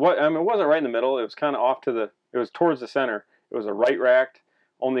it wasn't right in the middle. It was kind of off to it was towards the center. It was a right racked,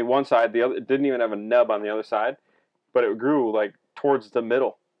 only one side. The other, it didn't even have a nub on the other side, but it grew like towards the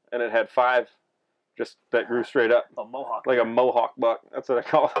middle, and it had 5 just that grew straight up A mohawk. like a mohawk buck. That's what I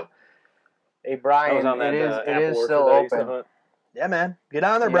call it. Hey I Brian, was on that it apple is orchard still that I used to open. hunt. Yeah, man. Get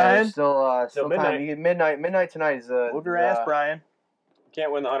on there, Yeah, Brian. it's still Till time. midnight. You get midnight tonight is Move your ass, Brian. Can't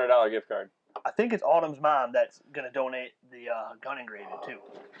win the $100 gift card. I think it's Autumn's mom that's gonna donate the gun engraving too.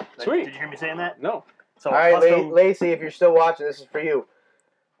 Sweet. Did you hear me saying that? No. So All right, custom, Lacey, if you're still watching, this is for you.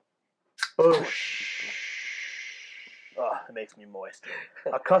 it makes me moist.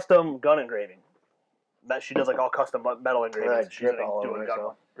 A custom gun engraving. She does like all custom metal engravings. Right, She's drip gonna all do over a gun.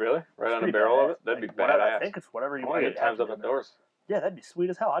 myself. Really? Right on the Pretty barrel badass. of it? That'd Like, be whatever, badass. I think it's whatever you I want. want to get times up outdoors. Yeah, that'd be sweet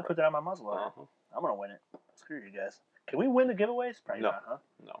as hell. I'd put that on my muzzle. Uh-huh. I'm gonna win it. Screw you guys. Can we win the giveaways? Probably No. not, huh?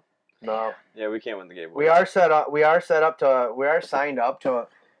 No. No, Yeah, we can't win the game. we are signed up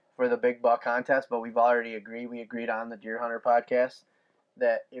for the big buck contest, but we've already agreed. We agreed on the Deer Hunter podcast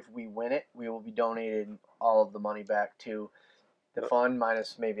that if we win it, we will be donating all of the money back to the fund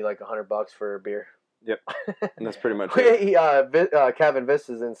minus maybe like $100 for a beer. And that's pretty much it. Kevin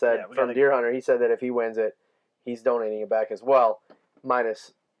Vistesen said Yeah, we from gotta- Deer Hunter, he said that if he wins it, he's donating it back as well,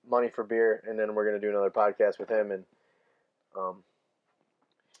 minus money for beer, and then we're gonna do another podcast with him and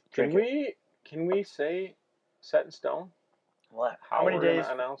Can drink it. we say set in stone What? how How many we're days?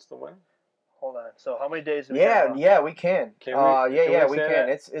 gonna announce the winner? Hold on. So how many days? Do we Yeah, got? yeah, we can. Can we- we say can. that?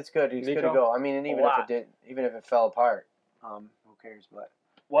 It's good. It's good to Nico? go. I mean, and even Wow. if it fell apart, who cares? But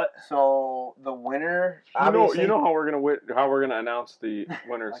What? so the winner, You obviously, know how we're gonna announce the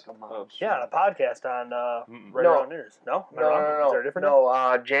winners Like a mom. of Yeah, on a podcast on right No. around News. No, Am I wrong? Is there a different day?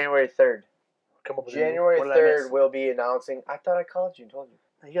 no. January 3rd. Come up with January what did I miss? 3rd, we'll be announcing. I thought I called you and told you.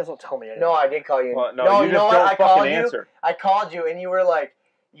 You guys don't tell me. No, I did call you. Well, no, no, you you just know what? don't I fucking called you. answer. I called you, and you were like,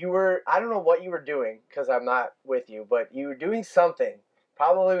 I don't know what you were doing because I'm not with you, but you were doing something,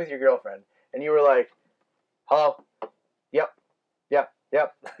 probably with your girlfriend, and you were like, hello, yep, yeah.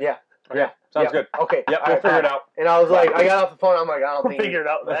 Sounds good. Okay, Yep, all we'll right, figure it all right. out. And I was like, I got off the phone. I'm like, I don't We'll think figure it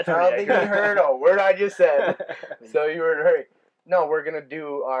out. That's I don't think you heard a word I just said. So you were in a hurry. No, we're gonna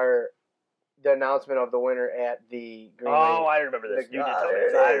do the announcement of the winner at the Greenway. Oh, I remember this. The- You did tell me there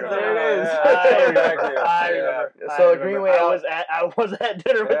this. it I is. remember. There it is. I remember. Exactly. I Yeah. remember. So I remember. Greenway I out- was at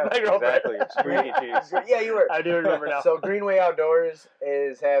dinner with my girlfriend. Exactly. Squeaky cheese. Yeah, you were. I do remember now. So Greenway Outdoors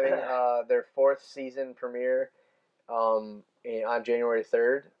is having their 4th season premiere on January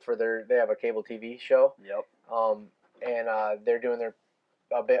 3rd for they have a cable TV show. Yep. And they're doing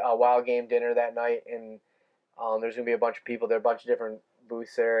a wild game dinner that night, and there's gonna be a bunch of people there, a bunch of different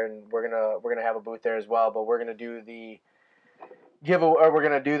booths there, and we're gonna have a booth there as well. But we're gonna do the giveaway, or we're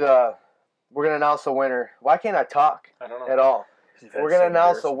gonna announce the winner. Why can't I talk I don't know. at all? You've had We're gonna some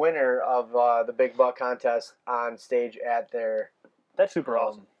announce beers. the winner of the Big Buck contest on stage at their That's super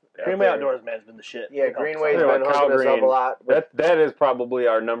awesome. Greenway Outdoors, man, has been the shit. Yeah, They've helped us Greenway's out. Yeah, been like Kyle hooking us up a Green. lot. With, That is probably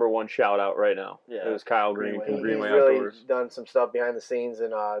our number one shout out right now. Yeah. It was Kyle Green Greenway. from he's Greenway really Outdoors. done some stuff behind the scenes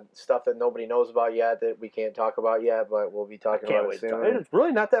and stuff that nobody knows about yet that we can't talk about yet, but we'll be talking Can't about wait it to soon. talk. It's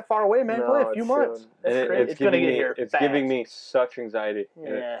really not that far away, man. No, Only a few it's months. soon. That's And great. It's gonna giving get me, here. It's fast. giving me such anxiety.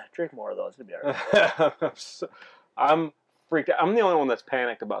 Yeah, drink more of those. It'll be all right. I'm freaked out. I'm the only one that's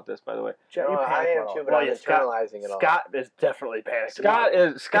panicked about this, by the way. Chet, you No, I panic am about too, all- but well, I'm yeah, Scott, internalizing it all. Scott is definitely panicked. Scott about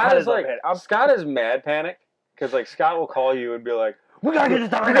it. is Scott is like panicked. Scott is mad panic because like Scott will call you and be like, We gotta get this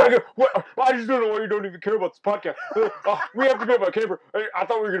done We right gotta now. go. What? I just don't know why you don't even care about this podcast. We have to be about camper. I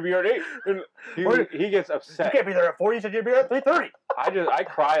thought we were gonna be here at 8. And he gets You upset. can't be there at 4. You said you'd be there at 3:30. I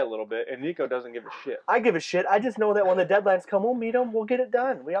cry a little bit, and Nico doesn't give a shit. I give a shit. I just know that when the deadlines come, we'll meet them. We'll get it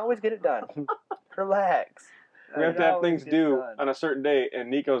done. We always get it done. Relax. We have to have always things get due done. on a certain day, and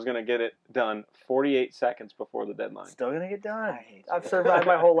Nico's gonna get it done 48 seconds before the deadline. Still gonna get done. I hate I've you. survived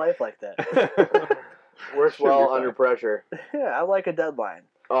my whole life like that. Works Should be well fine. under pressure. Yeah, I like a deadline.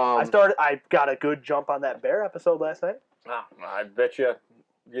 I got a good jump on that bear episode last night. I bet you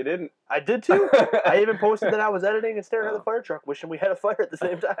didn't. I did too. I even posted that I was editing and staring at the fire truck, wishing we had a fire at the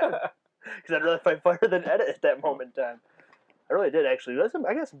same time. Because I'd rather fight fire than edit at that moment in time. I really did, actually.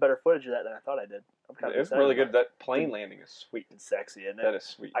 I got some better footage of that than I thought I did. I'm kind of It's excited really about good. it. That plane landing is sweet. It's sexy, isn't That it? is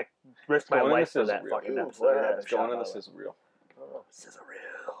sweet. I risked my Going in life the for that sizzle reel. fucking Ooh, episode. what Yeah, happened? It's going in the shot sizzle reel. Sizzle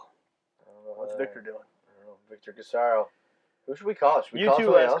reel. What's Victor doing? I don't know, Victor Casaro. Who should we call? Should we You call too,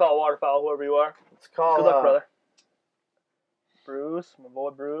 somebody let's else? call Waterfowl, whoever you are. Let's call. Good luck, brother. Bruce, my boy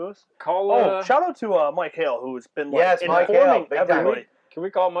Bruce. Call. Oh, shout out to Mike Hale, who's been Yes, Mike Hale, informing big time. everybody. Can we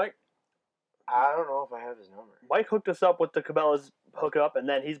call Mike? I don't know if I have his number. Mike hooked us up with the Cabela's hookup, and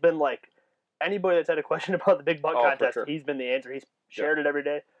then he's been like, anybody that's had a question about the big buck Oh, for contest, sure. he's been the answer. He's shared it every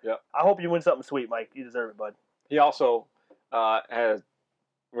day. Yeah. I hope you win something sweet, Mike. You deserve it, bud. He also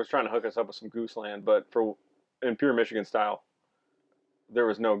was trying to hook us up with some goose land, but in pure Michigan style, there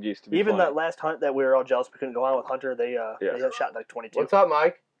was no geese to be Even flying. that last hunt that we were all jealous we couldn't go on with Hunter, they had shot like 22. What's up,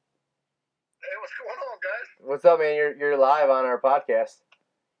 Mike? Hey, what's going on, guys? What's up, man? You're live on our podcast.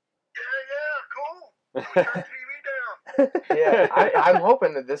 Yeah, cool. Turn TV down. Yeah, I'm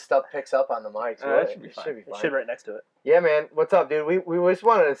hoping that this stuff picks up on the mic. So That should be it fine. should be It fine. should right next to it. Yeah, man. What's up, dude? We just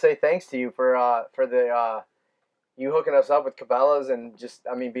wanted to say thanks to you for the you hooking us up with Cabela's and just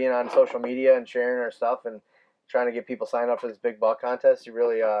being on social media and sharing our stuff and trying to get people signed up for this big buck contest. You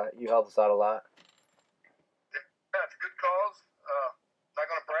really you helped us out a lot. Yeah, it's a good cause. Not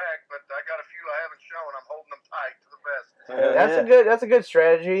gonna brag, but I got a few I haven't shown. I'm holding them tight to the vest. That's a good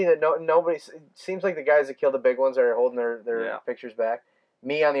strategy. That nobody it seems like the guys that kill the big ones are holding their pictures back.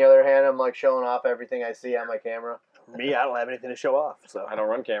 Me, on the other hand, I'm like showing off everything I see on my camera. Me, I don't have anything to show off. So I don't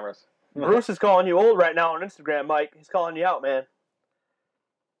run cameras. Bruce is calling you old right now on Instagram, Mike. He's calling you out, man.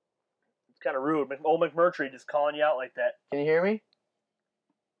 It's kind of rude. Old McMurtry just calling you out like that. Can you hear me?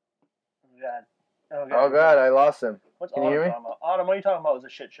 Oh, God. Oh God, I lost him. What's Can you Autumn hear me? talking about? Autumn, what are you talking about? It was a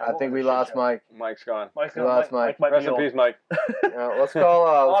shit show. I What think was we a shit lost show? Mike. Mike's gone. Mike's We gonna, lost Mike Mike. might Rest be in old. peace, Mike. Let's call.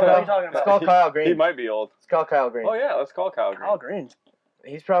 Autumn, what are you talking Let's about? call Kyle He Green. might be old. Let's call Kyle Green. Oh yeah, let's call Kyle Green. Kyle Green.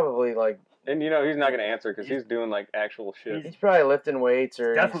 He's probably like And he's not gonna answer because he's doing like actual shit. he's probably lifting weights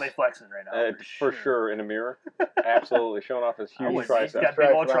or Definitely flexing right now. For sure in a mirror. Absolutely showing off his I huge would- He's triceps. got big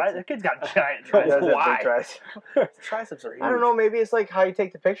old Triceps. triceps. The kid's got giant He does triceps. have big Why? triceps. Triceps are huge. I don't know. Maybe it's like how you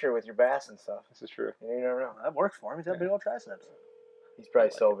take the picture with your bass and stuff. This is true. You never know. That works for him. He's got big old triceps. He's probably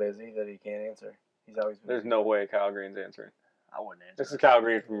so busy that he can't answer. He's always busy. There's no way Kyle Green's answering. I wouldn't answer. This is Kyle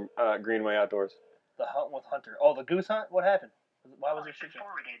Green from Greenway Outdoors. The hunt with Hunter. Oh, the goose hunt? What happened? Why was it shit show?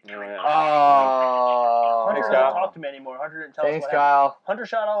 Oh, yeah. Oh. Hunter Thanks, doesn't Kyle. talk to me anymore. Hunter didn't tell us Thanks, what happened. Kyle.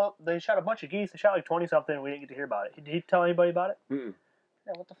 Hunter they shot a bunch of geese. They shot like 20 something. We didn't get to hear about it. Did he tell anybody about it? Mm-mm.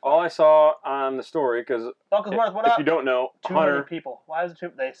 Yeah, what the fuck? All I saw on the story, because Bucklesworth, what if up? you don't know, 200 Hunter, people. Why is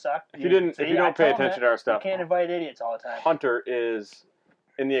it they suck? if you don't pay attention to our you stuff, can't invite idiots all the time. Hunter is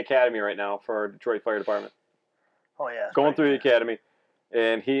in the academy right now for our Detroit Fire Department. Oh yeah, that's Going right. through the academy,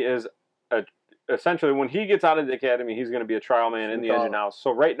 and he is essentially when he gets out of the academy, he's going to be a trial man in the Should we engine call- house.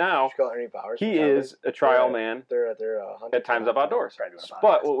 So right now, Should we call Henry Powers? he is a trial man They're at their hunting at Times Up Outdoors. Try doing a podcast.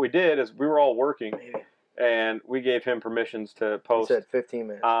 But what we did is we were all working, Maybe. and we gave him permissions to He post said 15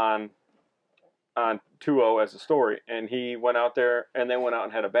 minutes. on 2.0 as a story, and he went out there and they went out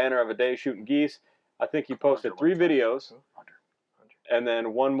and had a banner of a day shooting geese. I think he posted 3 videos Hunter. and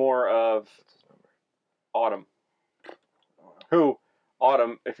then one more of Autumn, who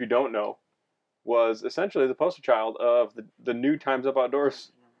Autumn, if you don't know, was essentially the poster child of the new Times Up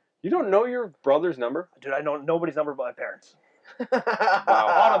Outdoors. You don't know your brother's number? Dude, I know nobody's number but my parents. Wow.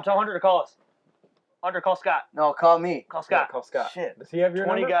 Autumn, tell Hunter to call us. Hunter, call Scott. No, call me. Call Scott. Call Scott. Shit. Does he have your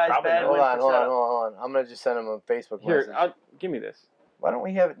 20 number? guys, Probably bad not. Hold win on, for hold on, setup. hold on. I'm gonna just send him a Facebook Here, message. give me this. Why don't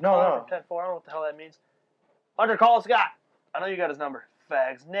we have it? No, Call no. from 10-4. I don't know what the hell that means. Hunter, call Scott. I know you got his number.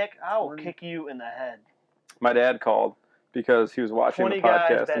 Fags. Nick, I will kick you in the head. My dad called because he was watching 20 the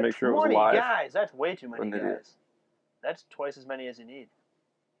podcast guys. to make sure it was 20 live. guys. That's way too many What an idiot. guys. That's twice as many as you need.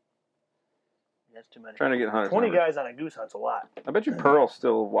 That's too many. Trying to get Hunter's 20 number. guys on a goose hunt's a lot. I bet you Pearl's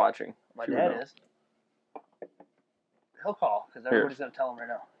still watching. My She would dad know. is. He'll call because everybody's going to tell him right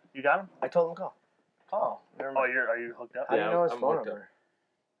now. You got him? I told him to call. Oh, never Oh, mind. are you hooked up? How do you Yeah, know his I'm phone hooked up. number?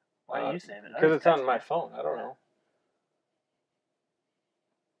 Why are you saying it? Because it's on my phone. I don't know.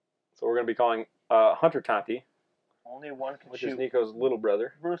 So we're going to be calling Hunter Tonti, Only one can which shoot. is Nico's little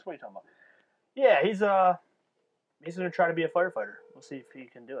brother. Bruce, what are you talking about? Yeah, he's gonna try to be a firefighter. We'll see if he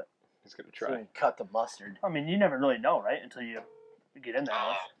can do it. He's going to So try. you cut the mustard. I mean, you never really know, right? Until you get in there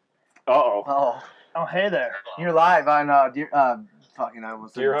once. Uh-oh. Oh, Oh, hey there. you're live on fucking I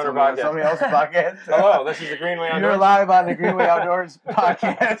almost said Deer Hunter somebody, Podcast. somebody else's podcast. Hello, this is the Greenway You're Outdoors. live on the Greenway Outdoors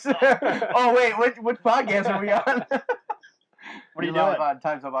podcast. Oh wait, which podcast are we on? What are you You're live doing? on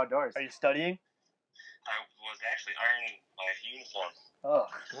Times Up Outdoors. Are you studying? I was actually ironing my uniform. Oh,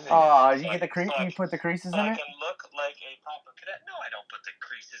 Oh, you get the you put the creases So in I it? can look like a proper cadet. No, I don't put the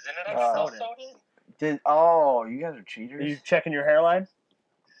creases in it. I Oh. got it sewed in. You guys are cheaters. are you checking your hairline?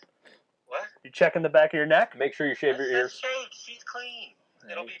 What? You checking the back of your neck? Make sure you shave your ears. Shade. She's clean.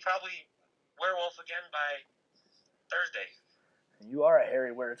 It'll be probably werewolf again by Thursday. You are a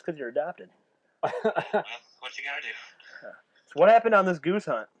hairy wearer. It's because you're adopted. What you gotta do? So what happened on this goose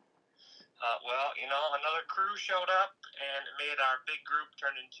hunt? Well, another crew showed up and it made our big group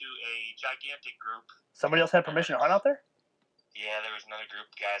turn into a gigantic group. Somebody else had permission to hunt out there? Yeah, there was another group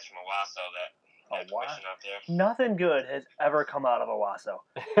of guys from Owasso that had permission out there. Nothing good has ever come out of Owasso.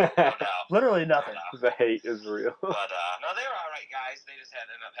 No doubt. Literally nothing. No doubt. The hate is real. But no, they were all right guys. They just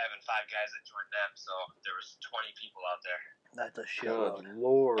ended up having 5 guys that joined them, so there was 20 people out there. That's a shitload. Good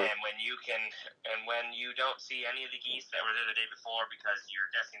Lord. And when you don't see any of the geese that were there the day before because you're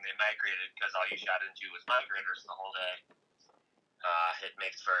guessing they migrated because all you shot into was migrators the whole day, it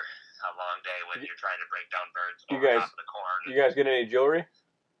makes for a long day when you're trying to break down birds You over guys- top of the corn. You guys get any jewelry?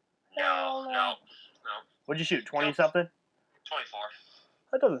 No. What'd you shoot? 20 something? 24.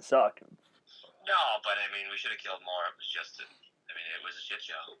 That doesn't suck. No, but I mean, we should have killed more. It was just, it was a shit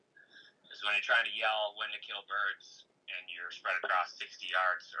show. It's when you're trying to yell when to kill birds and you're spread across 60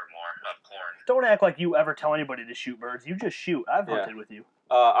 yards or more of corn. Don't act like you ever tell anybody to shoot birds. You just shoot. I've Yeah. hunted with you.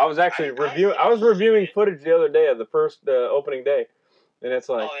 I was actually reviewing footage the other day of the first opening day, and it's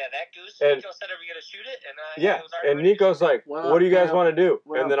like, Oh yeah, that goose. and- Nico said, "Are we gonna shoot it?" And yeah, it was already and ready. Nico's like, What what do you up, guys Caleb? want to do?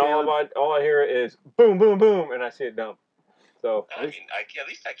 What And up, then all I hear is boom, boom, boom, and I see it dump. So I mean, at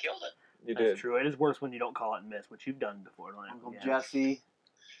least I killed it. you That's did. true. It is worse when you don't call it and miss, which you've done before. Don't you? Uncle Yeah. Jesse.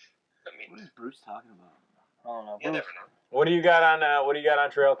 I mean, What is Bruce talking about? I don't know. you Bruce. never know. What do you got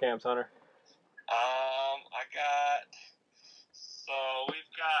on trail cams, Hunter?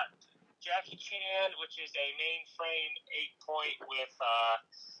 We've got Jackie Chan, which is a mainframe 8-point with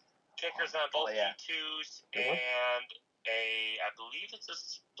kickers on both yeah. E2s Mhm. and I believe it's a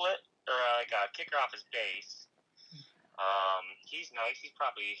split or like a kicker off his base. He's nice. He's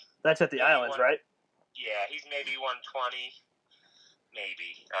probably That's at the islands, right? he's maybe 120,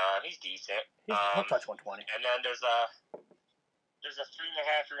 maybe. He's decent. He'll touch 120. And then there's a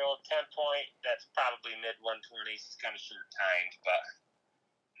 3.5-year-old 10-point that's probably mid 120s. He's kind of short timed, but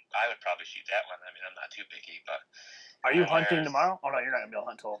I would probably shoot that one. I mean, I'm not too picky, but. Are you hunting tomorrow? Oh, no, you're not going to be able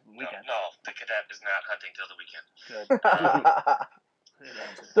to hunt till the weekend. No, the cadet is not hunting till the weekend. Good.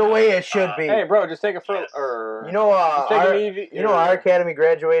 The way it should be. Hey, bro, just take a Yes. or You know, just take our, an EV. our academy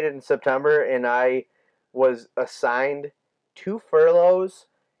graduated in September, and I was assigned 2 furloughs,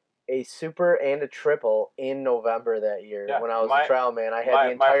 a super and a triple in November that year. Yeah, when I was my- a trial man, I had my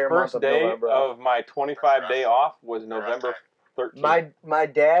the entire first month of day November off. of my 25 day off was November 13th. My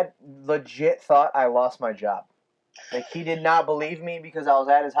dad legit thought I lost my job. Like, he did not believe me because I was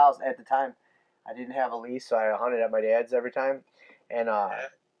at his house at the time. I didn't have a lease, so I hunted at my dad's every time. And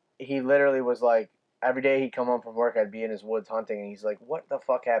he literally was like, every day he'd come home from work, I'd be in his woods hunting, and he's like, what the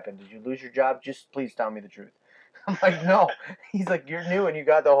fuck happened? Did you lose your job? Just please tell me the truth. I'm like, no. He's like, you're new and you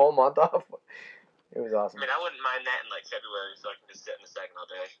got the whole month off. It was awesome. I mean, I wouldn't mind that in like February, so I can just sit in the second all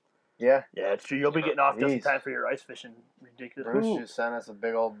day. Yeah. Yeah, it's true. You'll be getting off just in Jeez. time for your ice fishing. Ridiculous. Bruce Ooh. just sent us a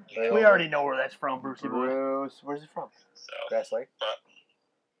big old... We already know where that's from, Brucey boy. Bruce, where's it from? So Grass Lake?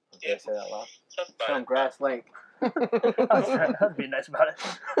 But- Did I say that loud? that's It's about from it. Grass Lake. That'd be nice about it.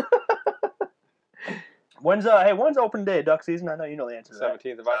 When's open day, duck season? I know you know the answer to that.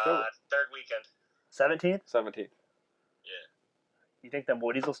 17th of October. Third weekend. 17th? 17th. You think them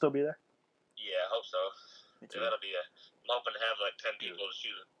woodies will still be there? Yeah, I hope so. Me Yeah, that'll be I'm hoping to have like 10 people to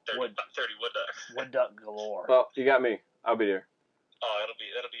shoot 30 wood ducks. Wood duck galore. Well, you got me. I'll be there. Oh, that'll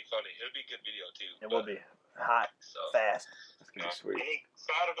be funny. It'll be a good video too. It will be hot, So fast. It's gonna be sweet. I think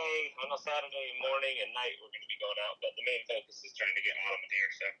Saturday morning and night we're going to be going out, but the main focus is trying to get autumn in here.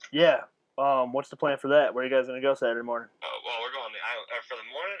 So, Yeah. What's the plan for that? Where are you guys gonna go Saturday morning? well, we're going for the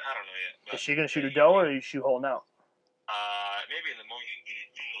morning. I don't know yet. But Is she gonna shoot a doe or are you shoot holding out? maybe in the morning,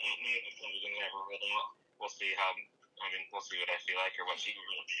 maybe before we're going to have her rolled out. We'll see how. We'll see what I feel like or what she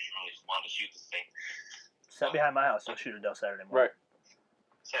really want to shoot this thing. Set behind my house. You'll shoot a doe Saturday morning. Right.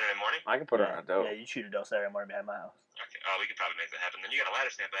 Saturday morning? I can put her on a doe. Yeah, you shoot a doe Saturday morning behind my house. Okay. We could probably make that happen. Then you got a ladder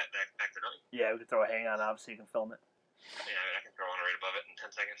stand back there, don't you? Yeah, we could throw a hang on up so you can film it. Yeah, I can throw one right above it in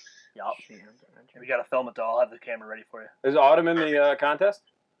 10 seconds. Yup. We gotta film it though. I'll have the camera ready for you. Is Autumn in the contest?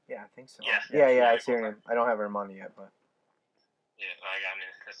 Yeah, I think so. Yeah. Yeah, I see her name. I don't have her money yet, but Yeah,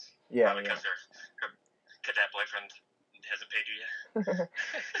 that's yeah, probably because her cadet boyfriend hasn't paid you yet.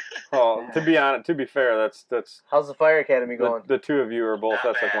 Well, to be fair, that's How's the fire academy going? the two of you are both.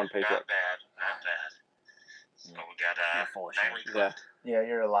 Not That's like bad, one paycheck. Not bad. So we got You're full of 9 shit. weeks Yeah. left. Yeah,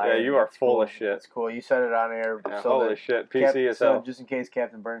 you're a liar. Yeah, you are That's full cool. of shit. That's cool. You said it on air. Yeah, so holy that shit, PC as hell. So just in case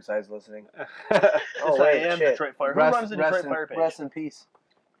Captain Burnside's listening. Yes, Oh, I wait, am. shit. Detroit Fire. Who Rest- runs the rest Detroit in- Fire page? Rest in peace,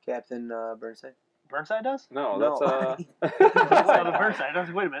 Captain Burnside. Burnside does? No, No. that's That's not the Burnside.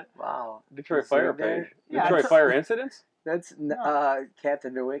 Does. Wait a minute. Wow. Detroit See Fire it there? page. Yeah, Detroit I- Fire incidents. That's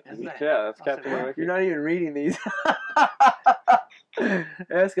Captain Nowicki. Isn't it? Yeah, that's I'll Captain say that. Wiki. You're not even reading these.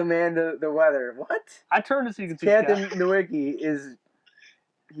 Ask Amanda the weather. What? I turned to so you can see. Captain Nowicki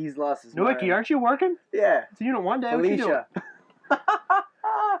he's lost his mind. Nowicki, aren't you working? Yeah. It's Unit 1 day. What you doing? Felicia.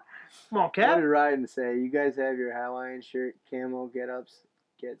 Come on, What Cap. did Ryan say? You guys have your Hawaiian shirt, camo get-ups,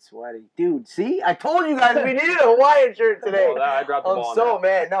 get sweaty. Dude, see? I told you guys we needed a Hawaiian shirt today. Well, I dropped the I'm ball. so on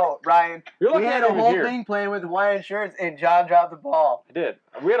mad. No, Ryan. You're We lucky had I a didn't whole hear. thing playing with Hawaiian shirts, and John dropped the ball. I did.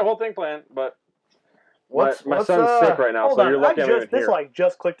 We had a whole thing planned, but What's my son's sick right now, Hold so on. you're lucky I'm even This here.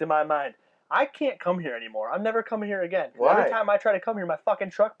 just clicked in my mind. I can't come here anymore. I'm never coming here again. Why? Every time I try to come here, my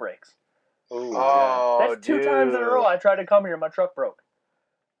fucking truck breaks. Ooh, Oh, That's 2 times in a row I tried to come here, my truck broke.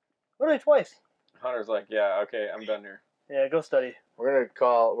 Literally twice. yeah. Hunter's like, yeah, okay, I'm done here. Yeah, go study. We're gonna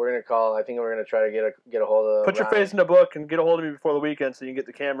call. I think we're gonna try to get a hold of. Put your Ryan. face in the book and get a hold of me before the weekend so you can get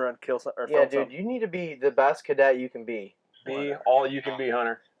the camera and kill some, or Yeah, film dude, something. you need to be the best cadet you can be. Be all you can be,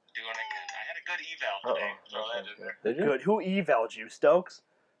 Hunter. I had a good eval today. Throw that in there. Did you? Good. Who evaled you, Stokes?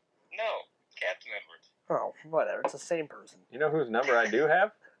 No, Captain Edwards. Oh, whatever. It's the same person. You know whose number I do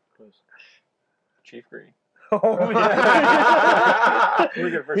have? Chief Green. Oh, yeah.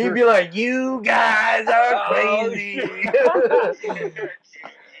 Looking for He'd sure. be like, "You guys are Oh, crazy." Exactly.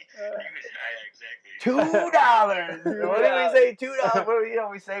 $2. What did we say? $2. What do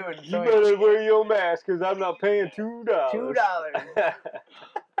we say when You better wear your mask, cause I'm not paying $2. $2.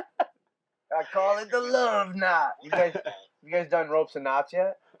 I call it the love knot. You guys done ropes and knots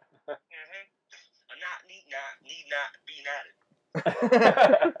yet? A knot need not be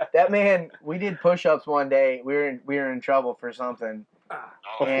knotted. That man, we did push-ups one day. We were in trouble for something.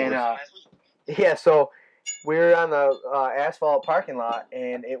 Oh, And, last week. Yeah, so we were on the asphalt parking lot,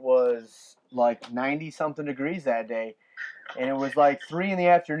 and it was like 90-something degrees that day. And it was like 3 in the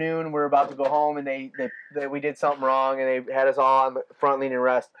afternoon. We're about to go home, and they we did something wrong, and they had us all on the front leaning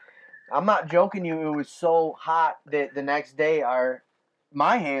rest. I'm not joking you. It was so hot that the next day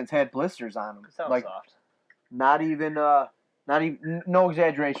my hands had blisters on them. Sounds Like soft. not even no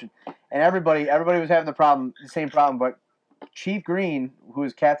exaggeration. And everybody was having the same problem. But Chief Green, who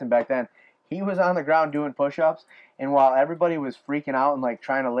was captain back then, he was on the ground doing push-ups. And while everybody was freaking out and like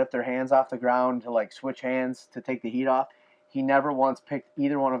trying to lift their hands off the ground to like switch hands to take the heat off, he never once picked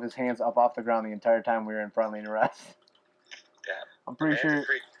either one of his hands up off the ground the entire time we were in front leaning rest. Yeah. I'm pretty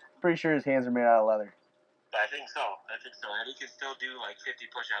sure his hands are made out of leather. I think so. And he can still do like 50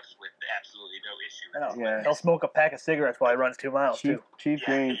 push-ups with absolutely no issue. Oh, Yeah. He'll smoke a pack of cigarettes while he runs 2 miles, Chief too. Yeah,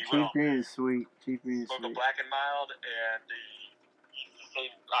 Green, he Chief will. Green is sweet. Chief Green is Smoke a sweet. black and mild, and he's the same.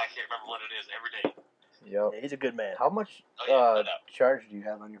 I can't remember what it is every day. Yep. Yeah, he's a good man. How much Oh, yeah, no doubt. charge do you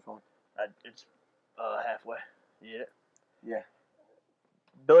have on your phone? It's halfway. You get it? Yeah.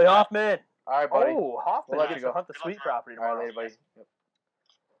 Billy Hoffman. All right, buddy. Oh, Hoffman We'll let gets you to go. hunt the sweet property All right, tomorrow. later, buddy. Yep.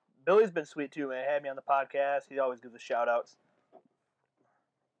 Billy's been sweet too, man. Had me on the podcast. He always gives us shout outs.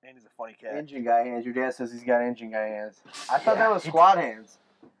 And he's a funny cat. Engine guy hands. Your dad says he's got engine guy hands. I thought Yeah, that was squad hands.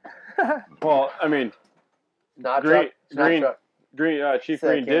 Well, I mean, Not Green- truck. It's not Green truck. Chief Said,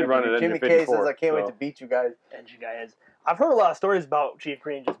 Green did run it in Jimmy your K 54. says, I can't wait so. to beat you guys. Engine guy is. I've heard a lot of stories about Chief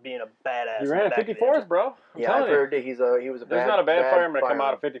Green just being a badass. He in ran the at back of the 54s, engine. bro. I'm Yeah, telling I've you. heard that he was a There's bad not a bad fireman to come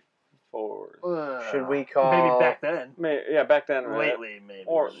out fireman. of 54s. Should we call? Maybe back then. Yeah, back then. Lately, maybe.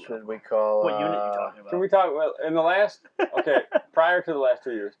 Or- Should we call? What unit are you talking about? Can we talk well, in the last? Okay, prior to the last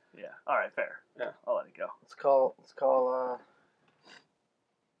 2 years. Yeah. All right, fair. Yeah. I'll let it go. Let's call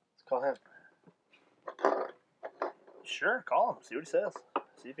him. Sure, call him. See what he says.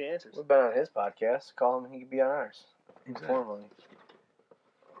 See if he answers. We've been on his podcast. Call him. He could be on ours. Informally.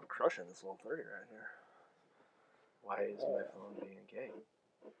 I'm crushing this little 30 right here. Why is my phone being gay?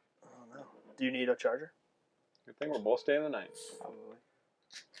 I don't know. Do you need a charger? Good thing we're both staying the night. Probably.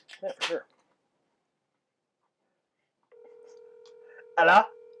 Yeah, for sure. Hello?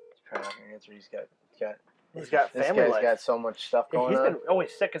 He's probably not gonna answer. He's got He's got this family guy's life. got so much stuff going He's on. been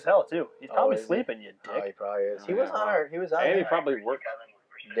he's sick as hell too. He's probably is he? sleeping, you Oh, dick. he probably is. He Oh, was yeah. on our. He was on. And he there. probably worked.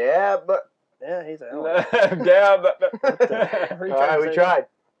 Yeah, but Yeah, he's a hell. Yeah, but What are you all trying right, to we say? tried.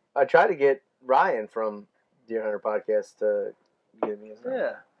 I tried to get Ryan from Deer Hunter Podcast to give me his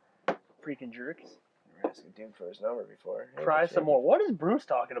number. Yeah. Freaking jerks. I asked a dude for his number before. Hey, Try shit. some more. What is Bruce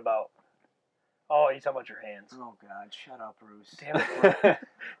talking about? Oh, he's talking about your hands. Oh God, shut up, Bruce. Damn it, Bruce.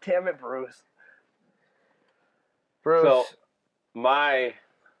 Damn it, Bruce. Bruce. So, my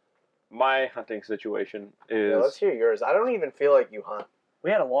hunting situation is. Yeah, let's hear yours. I don't even feel like you hunt. We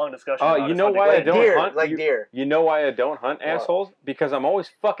had a long discussion. Oh, about you his know hunting why I life. don't deer, hunt? like deer. You know why I don't hunt, What? assholes? Because I'm always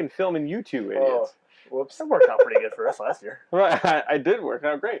fucking filming you two idiots. Oh, whoops. That worked out pretty good for us last year. Right, I did work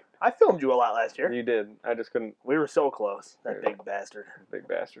out great. I filmed you a lot last year. You did. I just couldn't. We were so close. That big bastard. Big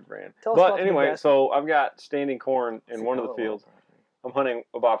bastard ran. Tell us about But the big anyway, bastard. so I've got standing corn in one of the fields. I'm hunting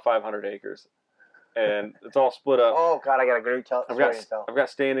about 500 acres, and it's all split up. Oh God, I got a great story to tell. I've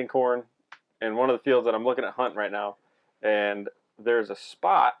got standing corn in one of the fields that I'm looking at hunting right now, and there's a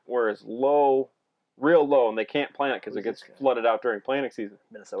spot where it's low, real low, and they can't plant it because it gets flooded out during planting season.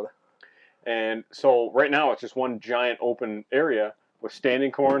 Minnesota. And so right now it's just one giant open area with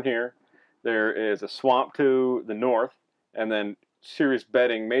standing corn here. There is a swamp to the north, and then serious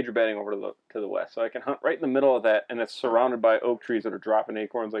bedding, major bedding over to the west. So I can hunt right in the middle of that, and it's surrounded by oak trees that are dropping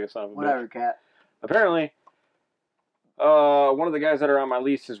acorns like a son of a bitch. Whatever, cat. Apparently, one of the guys that are on my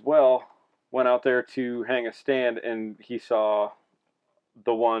lease as well went out there to hang a stand, and he saw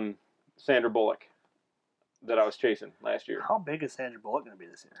the one Sandra Bullock that I was chasing last year. How big is Sandra Bullock going to be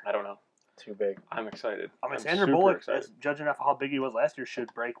this year? I don't know. Too big. I'm excited. I mean, I'm Sandra super Bullock, excited. as judging off of how big he was last year,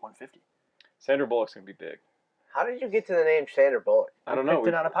 should break 150. Sandra Bullock's gonna be big. How did you get to the name Sandra Bullock? I don't know. Picked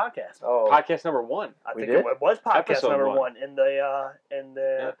it on a podcast. Oh, Podcast number 1. I We think did? it was podcast Episode number 1. one in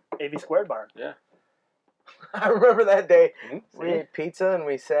the AV Squared barn. I remember that day. Mm-hmm. We ate pizza and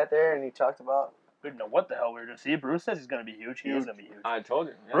we sat there and you talked about. We didn't know what the hell we were going to see. Bruce says he's going to be huge. He is going to be huge. I told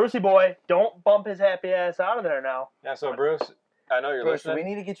you. Yeah. Brucey boy, don't bump his happy ass out of there now. Yeah. So Bruce, I know you're Bruce, do listening. we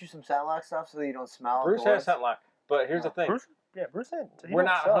need to get you some scent lock stuff so that you don't smell? Bruce has something like. But here's the thing. Bruce said he We're won't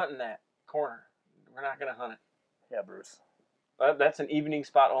not sell. hunting that corner. We're not gonna hunt it. Yeah, Bruce. That's an evening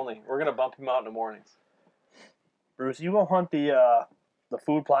spot only. We're gonna bump him out in the mornings. Bruce, you go hunt the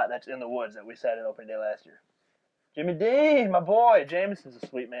food plot that's in the woods that we sat in opening day last year. Jimmy D, my boy. Jameson's a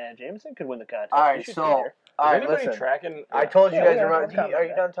sweet man. Jameson could win the contest. All right, He should so- be here. All Is right, anybody listen. tracking? I told you Yeah, guys. yeah, Are I'm coming you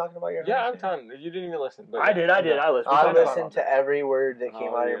back. done talking about your? Yeah, I'm hunting? done. You didn't even listen. But I did. I listened. I We talked listened about to every word that came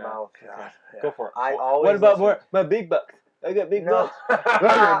Oh, out of your yeah. mouth. God, yeah. Go for it. I always. What about listen. my big bucks? I got big No. bucks.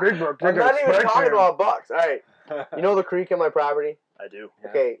 big bucks. I'm not even talking about bucks. All right. You know the creek in my property? I do. Yeah.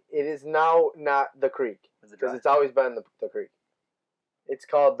 Okay, it is now not the creek Is it because dry? it's always been the creek. It's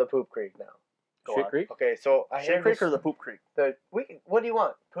called the Poop Creek now. Go Shit on. Creek? Okay, so I Shit hear Creek this, or the Poop Creek? what do you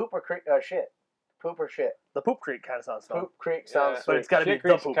want? Poop or creek? Shit. Poop or shit? The Poop Creek kind of sounds fun. Poop Creek sounds But sweet. it's got to be Shit the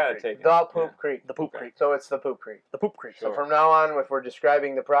Creek's Poop kinda Creek. taken. The Poop Yeah. Creek. The Poop Okay. Creek. So it's the Poop Creek. The Poop Creek. So Sure. from now on, if we're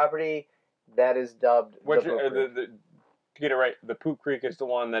describing the property, that is dubbed What the Poop Creek. to get it right, the Poop Creek is the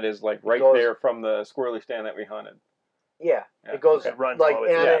one that is like right goes- there from the squirrely stand that we hunted. Yeah, Yeah, it goes okay. Runs like all the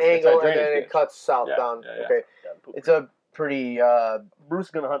way in through. an Yeah, it's angle like and then drainage it ditch. cuts south Yeah, down. yeah, yeah. Okay, Yeah, the Poop it's Creek. a pretty. Bruce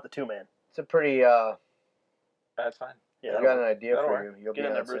is gonna hunt the 2-man. It's a pretty. That's fine. Yeah, I've got an idea that'll for work. you. You'll get be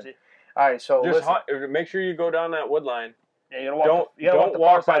in there, on soon. Brucey. All right, so Just listen. make sure you go down that wood line. Yeah, you gotta walk. Don't you gotta don't the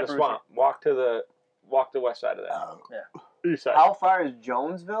walk far by side, the Brucey. swamp. Walk the west side of that. East side. How far is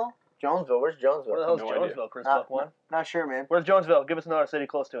Jonesville? Jonesville, where's Jonesville? Where the hell's No idea. Jonesville, Chris Uh, Buck one? Not sure, man. Where's Jonesville? Give us another city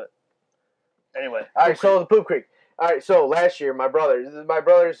close to it. Anyway. All right, so the Poop Creek. All right, so last year, my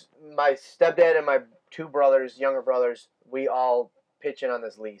stepdad and my two brothers, younger brothers, we all pitch in on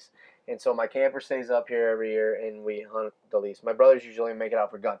this lease. And so my camper stays up here every year, and we hunt the lease. My brothers usually make it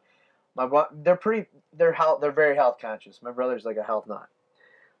out for gun. They're very health conscious. My brother's like a health nut.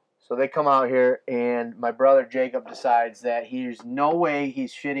 So they come out here, and my brother Jacob decides that there's no way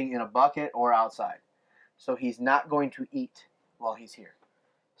he's shitting in a bucket or outside. So he's not going to eat while he's here.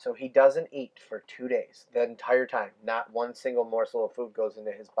 So he doesn't eat for 2 days, the entire time. Not one single morsel of food goes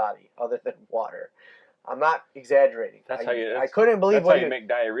into his body other than water. I'm not exaggerating. That's I, how you. I couldn't believe That's what how you make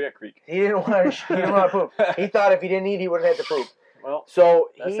diarrhea creek. he didn't want to. He didn't want to poop. He thought if he didn't eat, he wouldn't have to poop. Well, So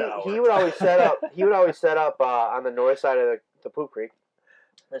That's he how it he works. would always set up. He would always set up on the north side of the Poop Creek.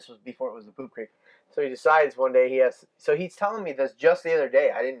 This was before it was the Poop Creek. So he decides one day he has. So he's telling me this just the other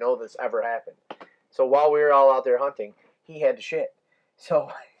day. I didn't know this ever happened. So while we were all out there hunting, he had to shit.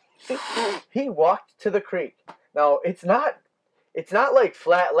 So he walked to the creek. Now it's not like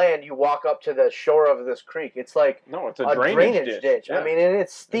flat land. You walk up to the shore of this creek. It's like No, it's a a drainage ditch. I mean, and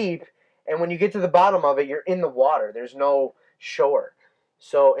it's steep. And when you get to the bottom of it, you're in the water. There's no shore.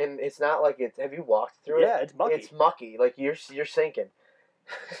 So, and it's not like it's. Have you walked through it? Yeah, it's mucky. It's mucky. Like you're sinking.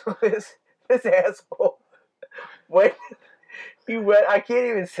 So this asshole went. He went. I can't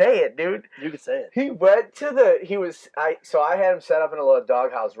even say it, dude. You could say it. He went to the. He was. So I had him set up in a little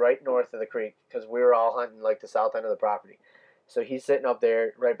doghouse right north of the creek because we were all hunting like the south end of the property. So he's sitting up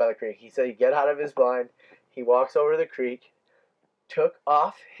there right by the creek. He said he get out of his blind. He walks over to the creek, took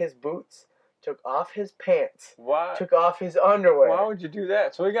off his boots, took off his pants, Why? took off his underwear. Why would you do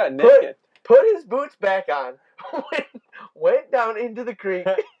that? So he got naked. Put his boots back on, went down into the creek,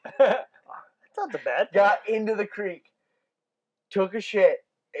 That's not the bad thing. got into the creek, took a shit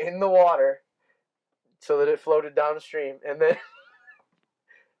in the water so that it floated downstream, and then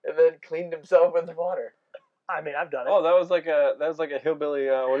cleaned himself in the water. I mean, I've done it. Oh, that was like a hillbilly.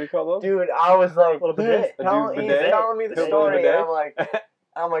 What do you call those? Dude, I was like, Little bidet. he's A dude's bidet? telling me the Hillbilly story, bidet? and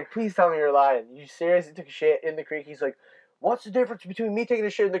I'm like, please tell me you're lying. You seriously took a shit in the creek? He's like, what's the difference between me taking a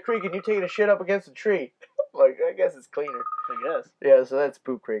shit in the creek and you taking a shit up against a tree? I'm like, I guess it's cleaner. I guess. Yeah, so that's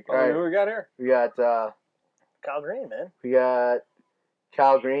Poop Creek. All Oh, right, who we got here? we got Kyle Green, man.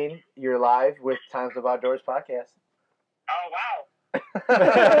 Kyle Green. You're live with Times of Outdoors podcast. Oh wow.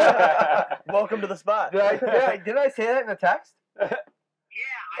 Welcome to the spot. Did I say that in the text? Yeah.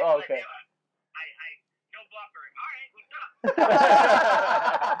 Oh, okay. No bluffer. All right. What's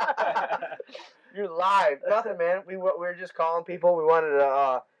up? You're live. Nothing, man. We're just calling people. We wanted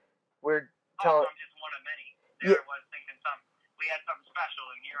to. We're telling. I'm just one of many. There Yeah. I was thinking we had something special,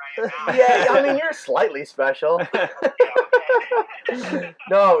 and here I am now. Yeah, I mean you're slightly special. Yeah, okay.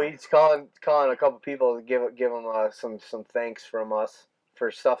 No, he's calling a couple people to give them some thanks from us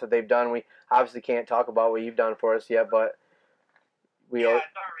for stuff that they've done. We obviously can't talk about what you've done for us yet, but we. Yeah, it's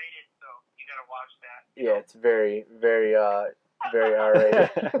R-rated, so you gotta watch that. Yeah, it's very, very, very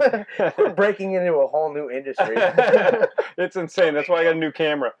R-rated. We're breaking into a whole new industry. It's insane. That's why I got a new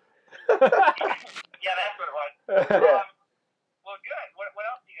camera. Yeah, that's what it was. Yeah. Well, good. What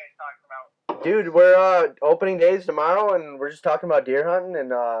else are you guys talking about? Dude, we're opening days tomorrow, and we're just talking about deer hunting,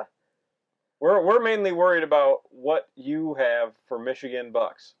 and We're mainly worried about what you have for Michigan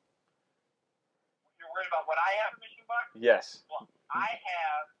bucks. You're worried about what I have for Michigan buck? Yes. Well, I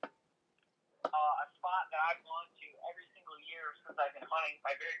have a spot that I've gone to every single year since I've been hunting.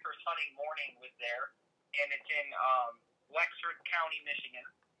 My very first hunting morning was there, and it's in Wexford County, Michigan.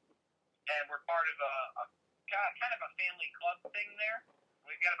 And we're part of a kind of a family club thing there.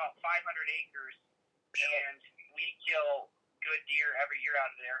 We've got about 500 acres, and we kill good deer every year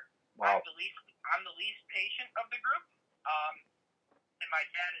out of there. wow. I'm the least patient of the group, and my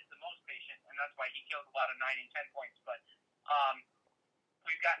dad is the most patient, and that's why he kills a lot of 9 and 10 points. But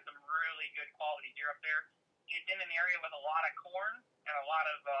we've got some really good quality deer up there. It's in an area with a lot of corn and a lot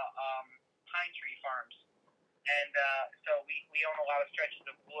of pine tree farms. And so we own a lot of stretches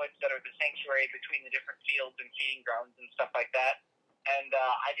of woods that are the sanctuary between the different fields and feeding grounds and stuff like that. And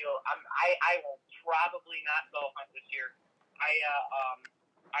I will probably not bow hunt this year.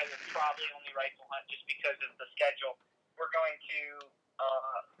 I will probably only rifle hunt just because of the schedule. We're going to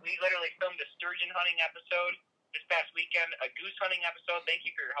we literally filmed a sturgeon hunting episode this past weekend, a goose hunting episode. Thank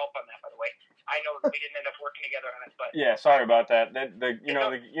you for your help on that, by the way. I know we didn't end up working together on it, but Yeah, sorry about that. You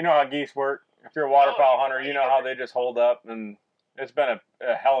know how geese work. If you're a waterfowl hunter, you know how they just hold up, and it's been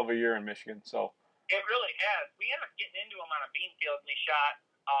a hell of a year in Michigan. So it really has. We ended up getting into them on a bean field, and we shot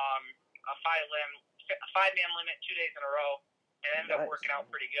a five-man limit 2 days in a row, and it ended up working out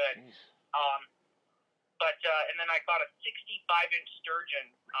pretty good. And then I caught a 65-inch sturgeon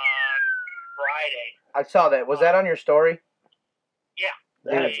on Friday. I saw that. Was that on your story? Yeah.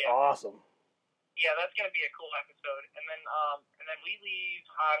 That's Yeah. awesome. Yeah, that's gonna be a cool episode. And then we leave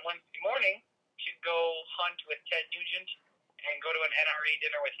on Wednesday morning to go hunt with Ted Nugent and go to an NRA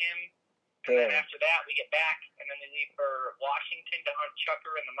dinner with him. And then after that, we get back, and then we leave for Washington to hunt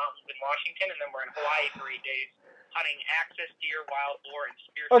chukar in the mountains in Washington, and then we're in Hawaii for 8 days hunting axis deer, wild boar, and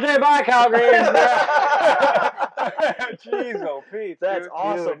spear. okay, bye, Calgary. Jeez, oh Pete, That's dude.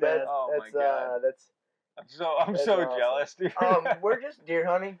 awesome, man. Oh my God. I'm so that's so awesome. jealous, dude. We're just deer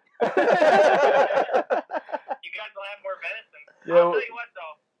hunting. You guys will have more venison. Yeah, I'll tell you what,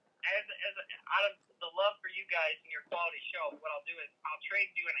 though, out of the love for you guys and your quality show, what I'll do is I'll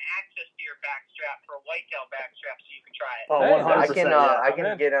trade you an axis deer backstrap for a whitetail backstrap so you can try it. Oh, Hey, 100%. I can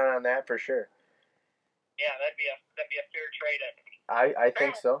I'm in. get on that for sure. Yeah, that'd be a fair trade. I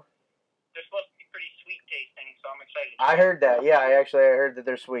think so. They're supposed to be pretty I'm excited. I heard that. Yeah, I heard that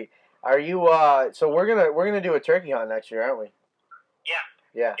they're sweet. Are you? So we're gonna do a turkey hunt next year, aren't we? Yeah.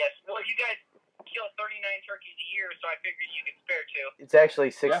 Yeah. Yes. Well, you guys kill 39 turkeys a year, so I figured you could spare 2. It's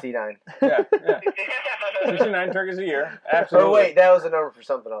actually 69. Yeah, yeah. 69 turkeys a year. Absolutely. Oh wait, that was a number for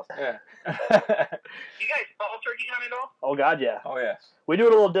something else. Yeah. You guys fall turkey hunt at all? Oh God, yeah. Oh yes. We do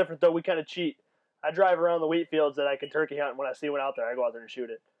it a little different though. We kind of cheat. I drive around the wheat fields that I can turkey hunt, and when I see one out there, I go out there and shoot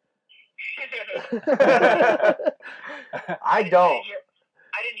it. I don't.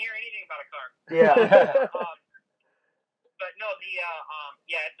 I didn't hear anything about a car. Yeah. But no,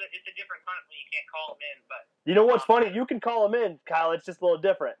 it's a different hunt when you can't call them in. But You know what's funny? You can call them in, Kyle. It's just a little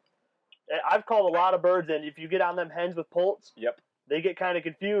different. I've called a lot of birds in. If you get on them hens with poults, Yep. they get kind of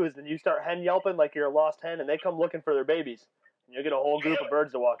confused, and you start hen yelping like you're a lost hen, and they come looking for their babies. And you'll get a whole group of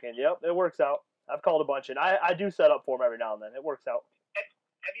birds to walk in. Yep, it works out. I've called a bunch, and I do set up for them every now and then. It works out.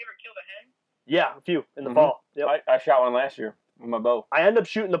 have you ever killed a hen? Yeah, a few in the Mhm. fall. Yep. I shot one last year with my bow. I end up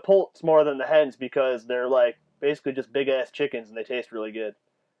shooting the poults more than the hens because they're like basically just big ass chickens, and they taste really good.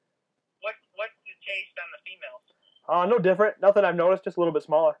 What's the taste on the females? No different. Nothing I've noticed. Just a little bit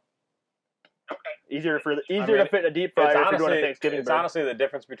smaller. Okay. Easier to fit in a deep It's fryer if you're honestly, doing a Thanksgiving it's bird. honestly the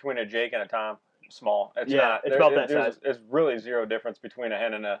difference between a Jake and a Tom. Small. It's Yeah, not. it's about that there's- size. It's really zero difference between a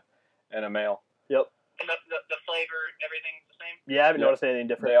hen and a male. Yep. And the flavor, everything's the same? Yeah, I haven't Yep. noticed anything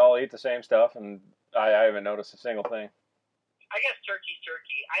different. They all eat the same stuff, and I haven't noticed a single thing. I guess turkey's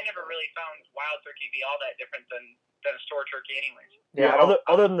turkey. I never really found wild turkey be all that different than a store turkey anyways. Yeah.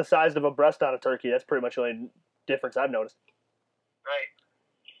 Other than the size of a breast on a turkey, that's pretty much the only difference I've noticed. Right.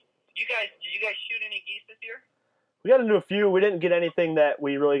 Did you guys shoot any geese this year? We got into a few. We didn't get anything that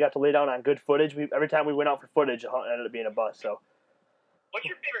we really got to lay down on good footage. Every time we went out for footage, the hunt ended up being a bust. So, What's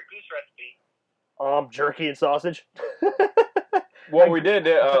your favorite goose recipe? jerky and sausage. What we did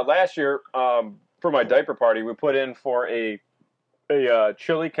last year for my diaper party, we put in for a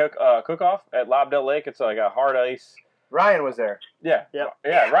chili cook-off at Lobdell Lake. It's like a hard ice. Ryan was there. Yeah, Yep.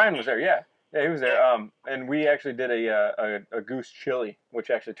 yeah. Ryan was there. Yeah, he was there. And we actually did a goose chili, which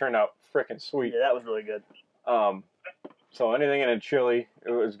actually turned out freaking sweet. Yeah, that was really good. So anything in a chili,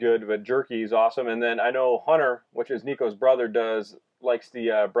 it was good. But jerky is awesome. And then I know Hunter, which is Nico's brother, likes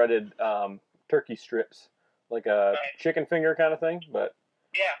the breaded turkey strips, like a chicken finger kind of thing. But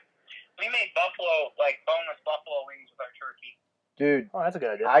Yeah. We made boneless buffalo wings with our turkey. Dude, Oh, that's a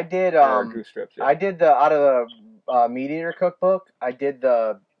good idea. I did goose strips. Yeah. I did the out of the Meat Eater cookbook. I did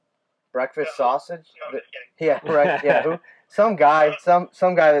the breakfast sausage. No, I'm just kidding. Yeah, right. Yeah, some guy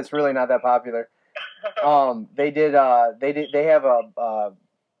that's really not that popular. They have a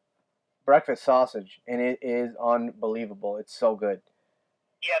breakfast sausage, and it is unbelievable. It's so good.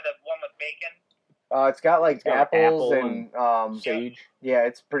 Yeah, the one with bacon. It's got like It's got apples apple and Sage. yeah,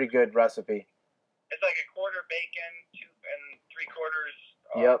 it's a pretty good recipe. It's like a quarter bacon, 2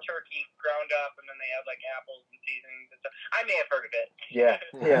 3/4 Yep. turkey ground up, and then they have like apples and seasonings and stuff. I may have heard of it. Yeah,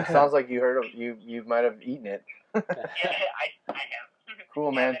 yeah. Sounds like you heard of you might have eaten it. Yeah, I have.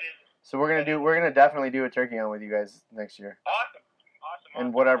 Cool, Yeah, man. that is So we're gonna definitely do a turkey hunt with you guys next year, awesome.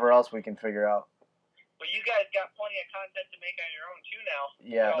 and whatever else we can figure out. Well, you guys got plenty of content to make on your own too now.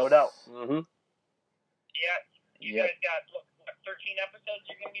 Yeah, No doubt. Mm-hmm. Yeah, you Yep. guys got what, 13 episodes.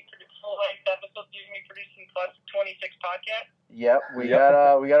 You're gonna be producing full-length episodes. You're gonna be producing plus 26 podcasts. Yep, we Yep. got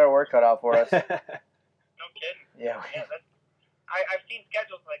our work cut out for us. No kidding. Yeah, Yeah, I've seen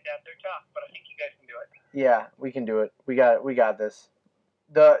schedules like that. They're tough, but I think you guys can do it. yeah, we can do it. We got this.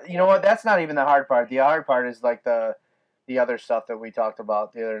 You know what? That's not even the hard part. The hard part is like the other stuff that we talked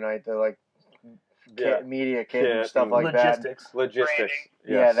about the other night. The like media kit and Kit stuff and like that. Logistics. Branding.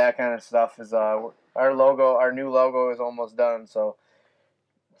 Yeah, Yes. that kind of stuff is our new logo is almost done. So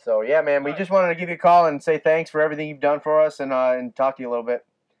yeah, man, we just wanted to give you a call and say thanks for everything you've done for us and talk to you a little bit.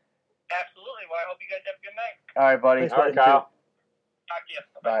 Absolutely. Well, I hope you guys have a good night. All right, buddy. Thanks, All right, buddy. Kyle. Talk to you.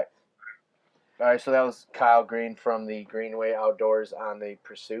 Bye. All right, so that was Kyle Green from the Greenway Outdoors on the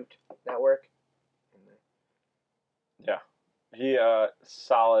Pursuit Network. He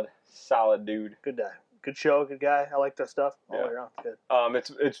solid dude. Good show, good guy. I like that stuff all the Yeah. way around.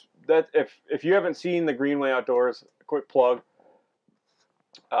 Good. It's that if you haven't seen the Greenway Outdoors, quick plug.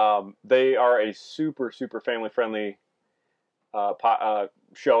 They are a super family friendly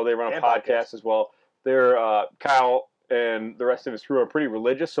show. They run a And podcast as well. They're Kyle and the rest of his crew are pretty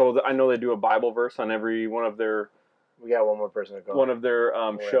religious, so I know they do a Bible verse on every one of their We got one more person to go.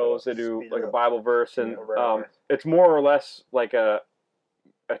 shows. They do Speed like it a up. Bible verse, and Yeah, right. it's more or less like a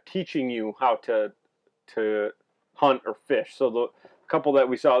teaching you how to hunt or fish. So the couple that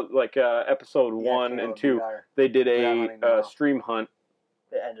we saw, like episode 1 and 2, they did hunting now. a stream hunt,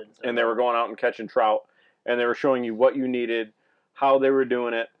 It ended. and they were going out and catching trout. and they were showing you what you needed, how they were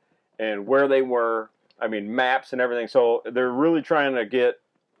doing it, and where they were. I mean, maps and everything. So they're really trying to get.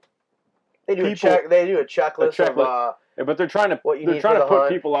 They do People- They do a checklist of But they're trying to what you they're need trying for to the put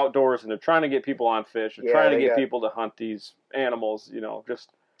hunt. people outdoors, and they're trying to get people on fish. They're Yeah, trying to they get got- people to hunt these animals.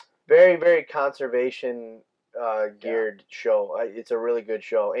 Just very, very conservation geared show. It's a really good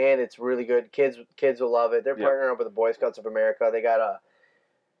show, and it's really good. Kids will love it. They're Yep. partnering up with the Boy Scouts of America. They got a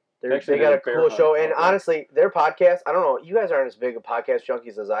They actually they got did a a bear cool hunt show, and out there. honestly, their podcast. I don't know. You guys aren't as big of podcast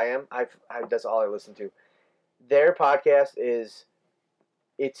junkies as I am. That's all I listen to. Their podcast is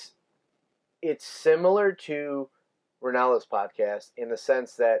it's similar to Ronaldo's podcast in the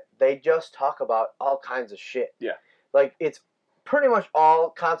sense that they just talk about all kinds of shit. Yeah. Like it's pretty much all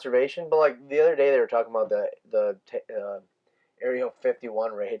conservation, but like the other day they were talking about the Area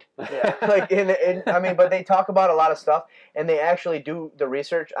 51 raid. Yeah. Like I mean, but they talk about a lot of stuff, and they actually do the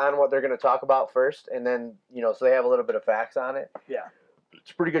research on what they're going to talk about first, and then so they have a little bit of facts on it. Yeah. It's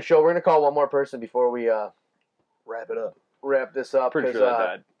a pretty good show. We're going to call one more person before we Wrap it up. wrap this up pretty because sure that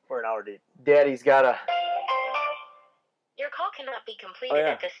died. We're an hour deep. Daddy's got a. Your call cannot be completed Oh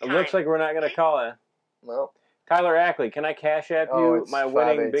yeah, at this it time. looks like we're not going to call it. Well, Tyler Ackley, can I cash app Oh, you it's my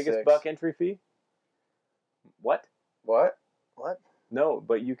winning 586. biggest buck entry fee? What? what? What? No,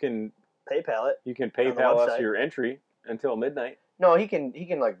 but you can PayPal it. you can the PayPal us website. your entry until midnight. No, he can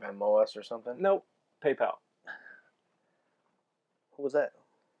like Venmo us or something. Nope, PayPal. Who was that?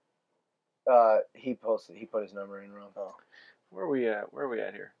 He put his number in wrong. Oh, Where are we at? Where are we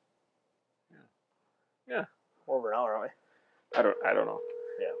at here? we're over an hour, aren't we? I don't know.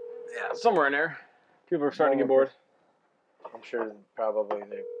 Yeah. Somewhere in there. People are starting to get bored. I'm sure probably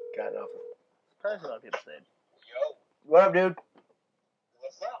they've gotten off. Surprised a lot of people stayed. Yo, What up, dude?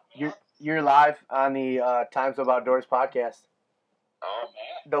 what's up, man? You're live on the Times of Outdoors podcast. Oh,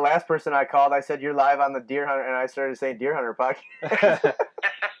 man. The last person I called, I said you're live on the Deer Hunter, and I started saying Deer Hunter podcast. How'd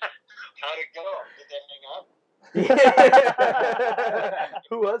it go? Did they hang up?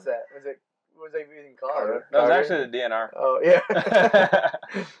 Who was that? Was they even called? Carter. That was Carter? actually the DNR. Oh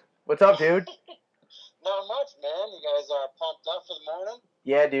yeah. What's up, dude? Not much, man. You guys are pumped up for the morning?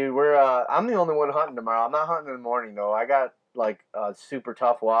 Yeah, dude. We're I'm the only one hunting tomorrow. I'm not hunting in the morning though. I got like a super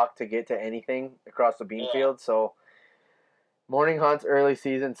tough walk to get to anything across the bean Yeah. field, so morning hunts early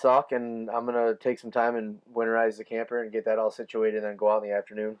season suck, and I'm gonna take some time and winterize the camper and get that all situated, and then go out in the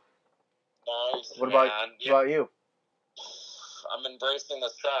afternoon. Nice. What about you? I'm embracing the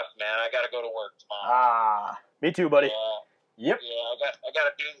suck, man. I gotta go to work tomorrow. Ah, Me too, buddy. Yeah, I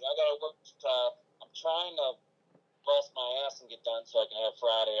gotta work. I'm trying to bust my ass and get done so I can have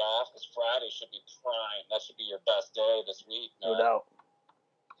Friday off, because Friday should be prime. That should be your best day this week, No man. doubt.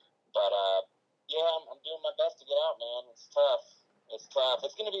 But yeah, I'm doing my best to get out, man. It's tough. It's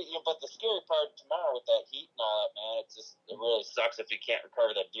gonna be, but the scary part tomorrow with that heat and all that, man, it really sucks if you can't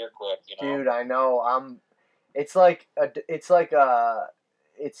recover that deer quick, dude, I know.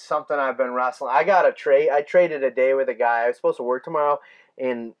 It's something I've been wrestling. I got a trade. I traded a day with a guy. I was supposed to work tomorrow,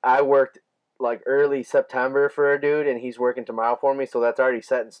 and I worked like early September for a dude, and he's working tomorrow for me, so that's already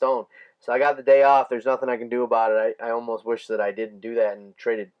set in stone. So I got the day off. There's nothing I can do about it. I almost wish that I didn't do that and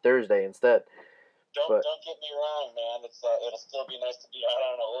traded Thursday instead. Don't but- get me wrong, man. It'll still be nice to be out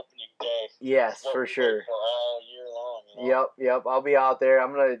on an opening day. Yes, It's what for we sure. wait for all year long. Yep. I'll be out there.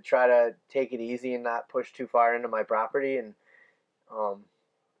 I'm gonna try to take it easy and not push too far into my property, and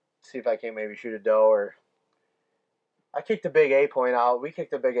see if I can maybe shoot a doe. Or I kicked a big A point out. We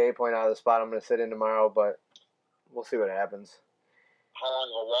kicked a big A point out of the spot I'm gonna sit in tomorrow, but we'll see what happens. How long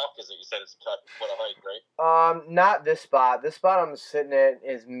of a walk is it? You said it's cut quite a hike, right? Not this spot. This spot I'm sitting at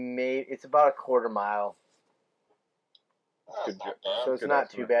is it's about a quarter mile, That's Good not job. bad. so it's good not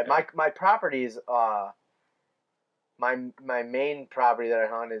estimate, too bad. yeah. My property is my main property that I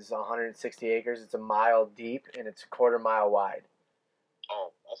hunt is 160 acres. It's a mile deep and it's a quarter mile wide.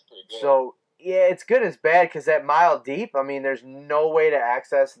 Oh, that's pretty good. So yeah, it's good as bad because that mile deep. I mean, there's no way to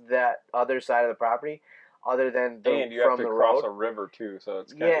access that other side of the property other than And you have from to the cross road. a river too, so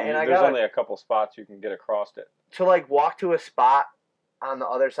it's Yeah, and I there's gotta- only a couple spots you can get across it. To like walk to a spot on the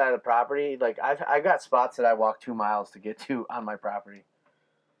other side of the property, like I've got spots that I walk 2 miles to get to on my property.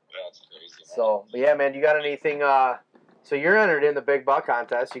 That's crazy, man. So, but yeah, man, you got anything? So you're entered in the big buck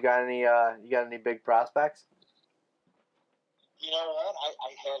contest. You got any? You got any big prospects? You know what? I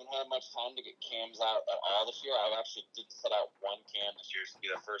haven't had much time to get cams out at all this year. I actually did set out one cam this year. This will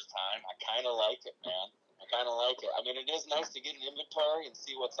be the first time. I kind of like it, man. I kind of like it. I mean, it is nice to get an inventory and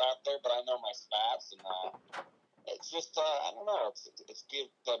see what's out there, but I know my spots, and it's just I don't know. It's give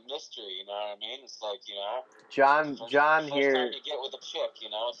the mystery. You know what I mean? It's like John the first here. time you get with a chick.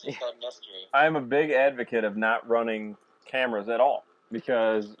 It's just that mystery. I am a big advocate of not running cameras at all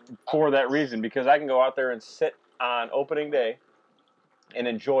because for that reason, because I can go out there and sit on opening day and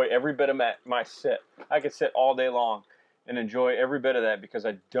enjoy every bit of my sit. I could sit all day long and enjoy every bit of that because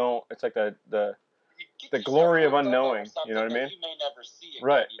I don't. It's like the glory of unknowing. You know what I mean? You may never see again,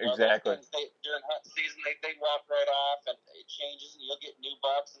 Right. Exactly. During hunt season, they walk right off, and it changes, and you'll get new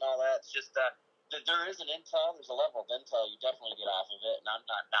bucks and all that. It's just there is an intel. There's a level of intel you definitely get off of it, and I'm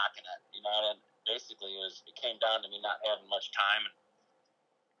not knocking it. And basically it came down to me not having much time, and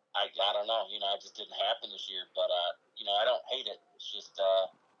I don't know. It just didn't happen this year, but I don't hate it. It's just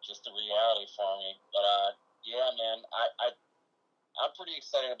a reality for me. But yeah, man, I'm pretty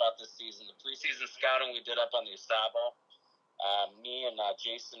excited about this season. The preseason scouting we did up on the Asabo, me and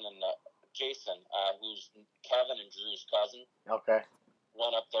Jason, who's Kevin and Drew's cousin. Okay.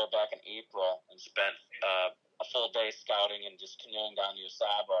 Went up there back in April and spent a full day scouting and just canoeing down the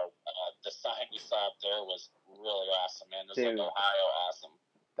Asabo. The sign we saw up there was really awesome, man. It was like Ohio awesome.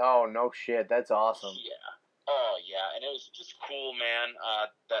 Oh, no shit. That's awesome. Yeah. Oh, yeah. And it was just cool, man.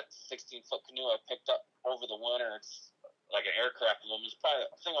 That 16-foot canoe I picked up over the winter, it's like an aircraft aluminum. It's probably,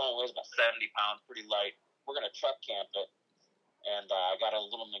 I think it only weighs about 70 pounds, pretty light. We're going to truck camp it. And I got a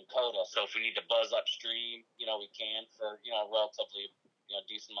little Minn Kota, so if we need to buzz upstream, we can for, relatively,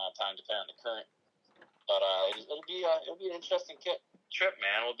 decent amount of time depending on the current. But it'll be an interesting trip,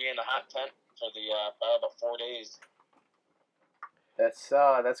 man. We'll be in the hot tent for probably about 4 days. That's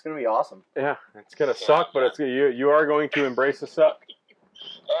gonna be awesome. Yeah, it's gonna suck, but you are going to embrace the suck.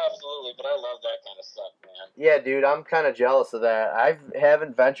 Absolutely, but I love that kind of stuff, man. Yeah, dude, I'm kind of jealous of that. I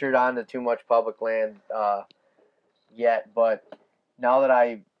haven't ventured onto too much public land yet, but now that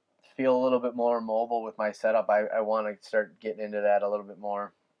I feel a little bit more mobile with my setup, I want to start getting into that a little bit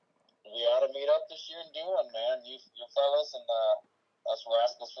more. We ought to meet up this year and do one, man. You fellas and us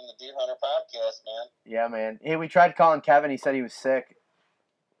rascals from the Deer Hunter podcast, man. Yeah, man. Hey, we tried calling Kevin. He said he was sick.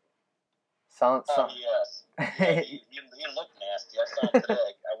 Oh, yes. Yeah, he looked nasty. I saw him today.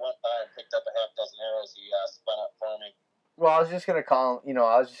 I went by and picked up a half dozen arrows he spun up for me. Well, I was just gonna call him.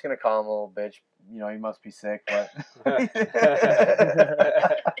 I was just gonna call him a little bitch. He must be sick, but. Well, you can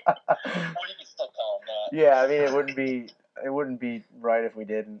still call him that. Yeah, I mean, it wouldn't be right if we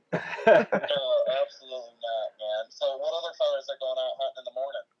didn't. No, absolutely not, man. So, what other fellas are going out hunting in the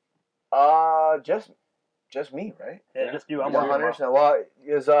morning? Just me, right? Yeah, just you. I'm The working hunters. tomorrow.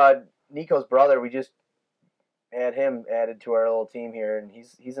 Well, is Nico's brother. We just had him added to our little team here, and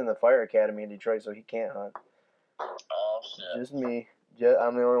he's in the fire academy in Detroit, so he can't hunt. Oh shit. Just me.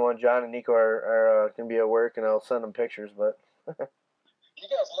 I'm the only one. John and Nico are gonna be at work, and I'll send them pictures. But you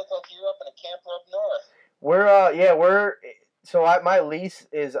guys look like you're up in a camper up north. We're my lease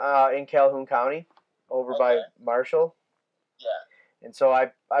is in Calhoun County, over by Marshall. Yeah. And so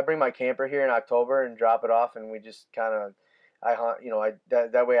I bring my camper here in October and drop it off, and we just kind of I hunt.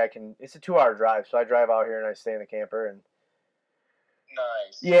 That way I can. It's a 2-hour drive, so I drive out here and I stay in the camper and.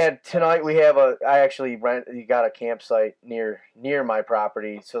 Nice. Yeah, tonight we have I actually got a campsite near my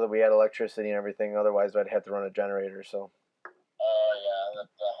property so that we had electricity and everything. Otherwise, I'd have to run a generator. So. Oh yeah, the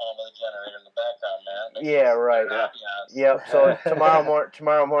hum of the generator in the background, man. Yeah, right. Yep. So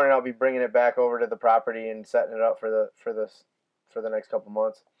tomorrow morning I'll be bringing it back over to the property and setting it up for the next couple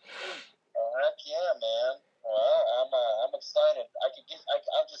months. Oh heck yeah, man. Well, I'm excited.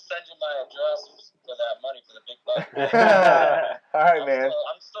 I'll just send you my address for that money for the big buck. All right, man.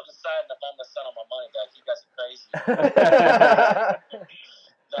 I'm still deciding if I'm gonna send all my money back. You guys are crazy.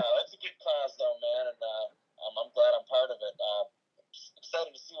 No, it's a good cause though, man, and I'm glad I'm part of it.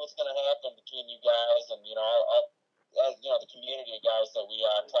 Excited to see what's gonna happen between you guys and the community of guys that we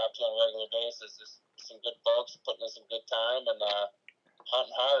talk to on a regular basis. There's some good folks putting in some good time and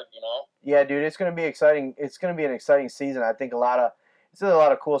hunting hard, Yeah, dude, it's gonna be exciting. It's gonna be an exciting season. I think there's a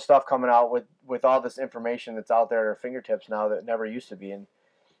lot of cool stuff coming out with all this information that's out there at our fingertips now that never used to be, and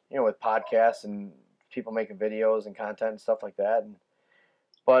with podcasts and people making videos and content and stuff like that.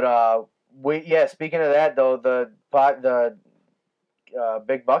 Speaking of that though, the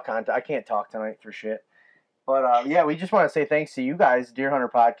big buck hunt. I can't talk tonight for shit. But we just want to say thanks to you guys, Deer Hunter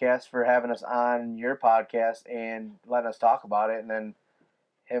Podcast, for having us on your podcast and letting us talk about it. And then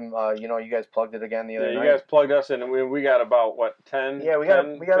him, you guys plugged it again the other night. You guys plugged us in, and we got about 10. Yeah, we got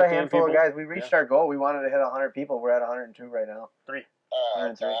a handful people? of guys. We reached our goal. We wanted to hit 100 people. We're at 102 right now. 3. Oh,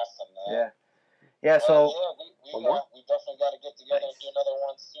 that's awesome, man. Yeah. So. We definitely got to get together and do another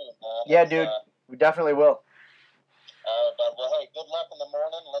one soon, man. Yeah, dude. We definitely will. But hey, good luck in the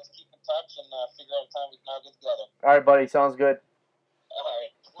morning. Let's keep in touch and figure out a time we can all get together. All right, buddy. Sounds good. All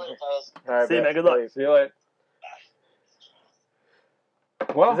right. Later, fellas. All right, See you, man. man. Good luck. See you later.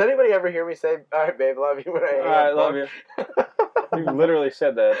 Well, Does anybody ever hear me say, "All right, babe, love you"? When I hang I up love the you. phone? You literally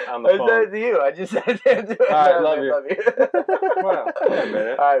said that on the I said phone. it to you. I just said it to you. All right, All love babe, you. Love you. Wow, wait a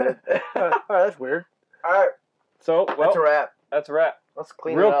minute. All right, man. All right, that's weird. All right, So, well, that's a wrap. that's a wrap. Let's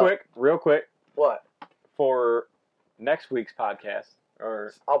clean Real it up. quick, What? for next week's podcast,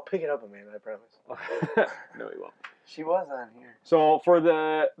 or I'll pick it up, Amanda. I promise. no, he won't. She was on here. So for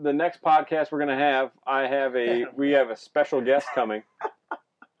the next podcast we're gonna have, we have a special guest coming.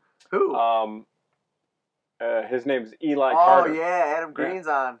 Who? His name's Eli Oh Carter. yeah, Adam Green's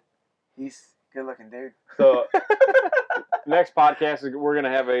on. He's a good looking dude. So next podcast we're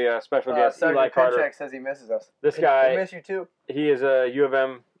gonna have a special guest, Eli Sergeant Carter. Pinchak says he misses us. This I guy, miss you too. he is a U of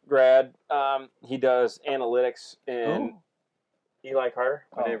M grad. He does analytics in Eli Carter,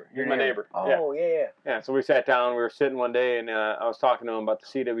 my Oh, neighbor. He's your my neighbor. neighbor. Yeah. Oh yeah. Yeah, so we sat down. We were sitting one day, and I was talking to him about the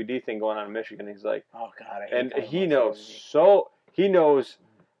CWD thing going on in Michigan. He's like, Oh God, I hate and talking he about knows CWD. so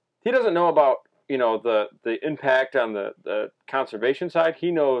he doesn't know about the impact on the conservation side. He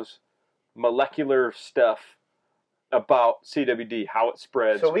knows molecular stuff about CWD, how it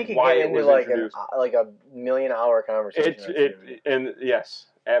spreads, So we could why get it into was like introduced. a million-hour conversation. on CWD. And yes,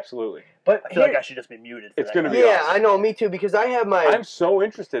 absolutely. But I feel like here- I should just be muted. It's that. gonna be yeah, awesome. I know, me too, because I have my I'm so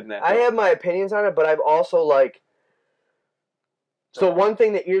interested in that. I though. have my opinions on it, but I've also like. So one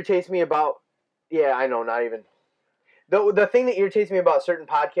thing that irritates me about, yeah, I know, not even. The thing that irritates me about certain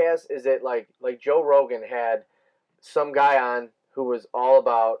podcasts is that like Joe Rogan had some guy on who was all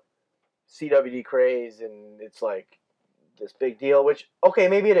about CWD craze and it's like this big deal, which okay,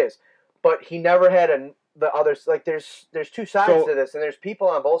 maybe it is, but he never had the others. Like there's two sides So- to this, and there's people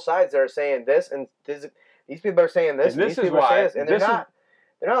on both sides that are saying this, and these people are saying this, And and this these is people are saying why- this, and this they're is- not.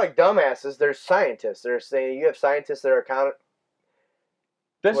 They're not like dumbasses. They're scientists. They're saying you have scientists that are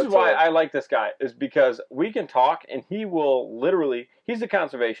This is What's why up? I like this guy, is because we can talk and he will literally, he's a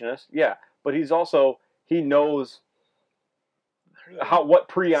conservationist, yeah, but he knows what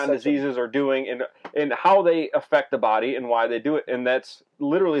prion Such a- diseases are doing and how they affect the body and why they do it, and that's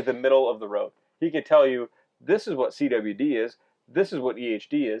literally the middle of the road. He can tell you, this is what CWD is, this is what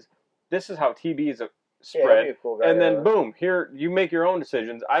EHD is, this is how TB is spread, a cool guy and to then have. boom, here you make your own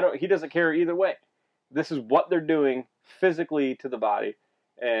decisions. He doesn't care either way. This is what they're doing physically to the body,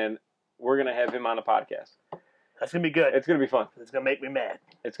 and we're gonna have him on a podcast. That's gonna be good. It's gonna be fun. It's gonna make me mad.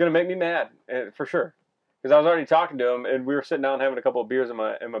 It's gonna make me mad for sure. Because I was already talking to him, and we were sitting down having a couple of beers in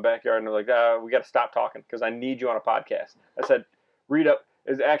my backyard, and they're like, "We got to stop talking because I need you on a podcast." I said, "Read up."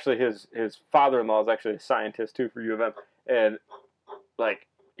 Is actually his father-in-law is actually a scientist too for U of M, and like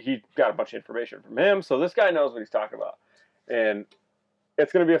he got a bunch of information from him, so this guy knows what he's talking about, and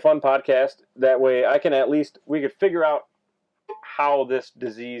it's gonna be a fun podcast. That way, we could figure out how this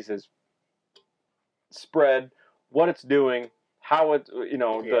disease is spread, what it's doing, how it,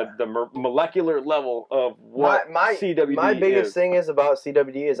 the molecular level of what CWD My biggest is. thing is about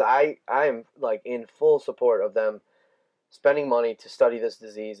CWD is I am like in full support of them spending money to study this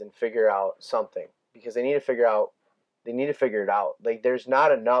disease and figure out something, because they need to figure it out. Like there's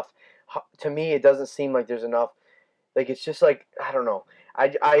not enough. To me, it doesn't seem like there's enough. Like it's just like I don't know.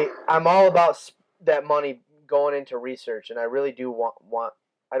 I'm all about that money going into research, and I really do want.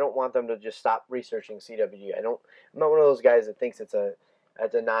 I don't want them to just stop researching CWD. I'm not one of those guys that thinks it's a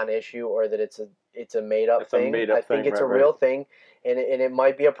non-issue or that it's a made up It's a thing. made-up I think thing, it's right, a real right. thing, and it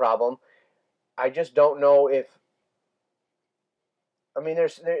might be a problem. I just don't know if. I mean,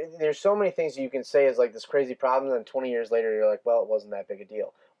 there's so many things you can say is like this crazy problem, and 20 years later you're like, well, it wasn't that big a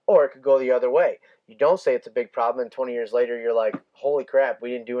deal. Or it could go the other way. You don't say it's a big problem, and 20 years later you're like, holy crap, we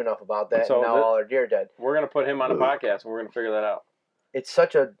didn't do enough about that, So and now all our deer are dead. We're gonna put him on a podcast, and we're gonna figure that out. It's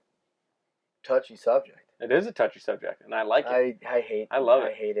such a touchy subject. It is a touchy subject, and I like it. I love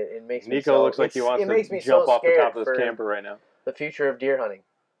it. I hate it. It makes me Nico so, looks like he wants it makes to me jump so off the top scared of this for camper right now. the future of deer hunting,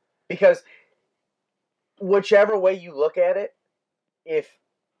 because whichever way you look at it, if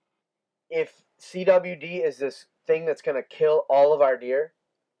CWD is this thing that's going to kill all of our deer,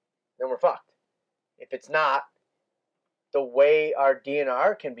 then we're fucked. If it's not, the way our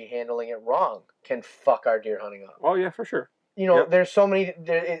DNR can be handling it wrong can fuck our deer hunting up. Oh yeah, for sure. You know, Yep. there's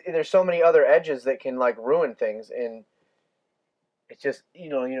so many other edges that can like ruin things, and it's just I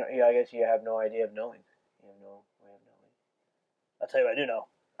guess you have no idea of knowing. You have no way of knowing. I'll tell you what I do know.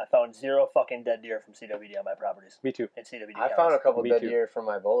 I found 0 fucking dead deer from CWD on my properties. Me too. In CWD I found a couple Me dead too. deer from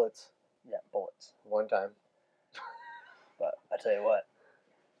my bullets Yeah, bullets. one time. But I tell you what,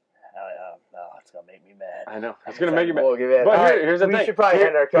 It's gonna make me mad. I know. It's going to make you mad. We'll give it. But All right, here's the we thing. should probably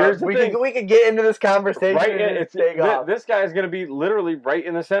end our Here's call. the thing. We could get into this conversation. Right, and it's take off. this guy is going to be literally right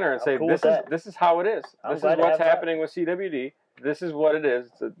in the center and I'm say, cool "This with is that. this is how it is. I'm This is glad to what's have that. happening with CWD. This is what it is.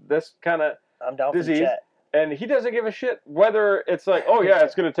 This kind of I'm down for the disease." chat. And he doesn't give a shit whether it's like, "Oh yeah,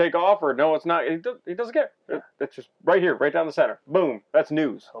 it's going to take off," or "No, it's not." He doesn't care. It's just right here, right down the center. Boom. That's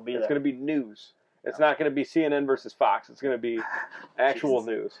news. I'll be It's there. going to be news. It's not going to be CNN versus Fox. It's going to be actual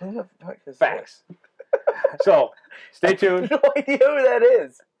news. Who the fuck is Facts. So, stay that? I tuned. have no idea who that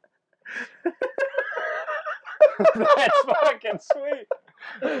is. That's fucking sweet.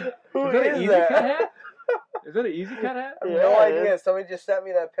 Who Is that an is easy that? cut hat? Is that an easy cut hat? I have Yeah, no it idea. is. Somebody just sent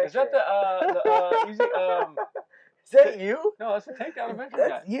me that picture. Is that the easy? Is that you? No, that's the takedown adventure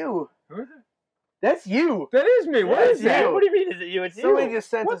That's guy. you. Who is it? That's you. That is me. What That's is that? you. What do you mean? Is it you? It's Somebody you. just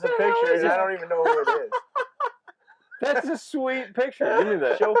sent What us a the hell picture, is and I that? don't even know who it is. That's a sweet picture. Give me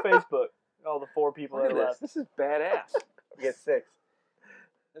that. Show Facebook. All the 4 people Look that at are this. left. This is badass. Get 6.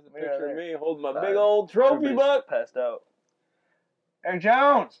 There's a Yeah, picture there. of me holding my big old trophy Everybody's butt. passed out. Hey,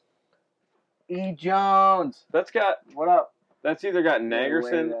 Jones. E. Jones. That's What up? either got Yeah,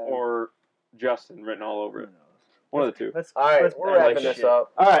 Nagerson way down. or Justin written all over it. One of the two. Let's, All right, let's we're end wrapping this this shit.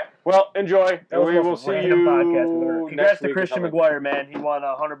 up. All right. Well, enjoy. That was We the will most see random you podcast we've ever- next Congrats to week or Christian something. McGuire, man. He won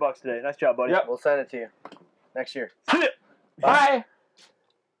 $100 today. Nice job, buddy. Yep. We'll send it to you next year. Bye.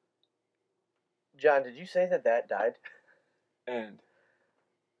 John, did you say that died? And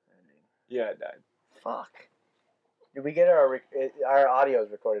yeah, it died. Fuck. Did we get our audio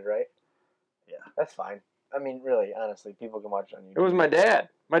is recorded, right? Yeah. That's fine. I mean, really, honestly, people can watch it on YouTube. It was my dad.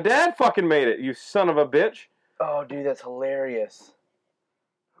 My dad fucking made it. You son of a bitch. Oh, dude, that's hilarious.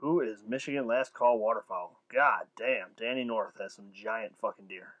 Who is Michigan last call waterfowl? God damn. Danny North has some giant fucking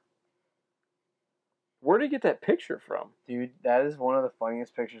deer. Where did he get that picture from? Dude, that is one of the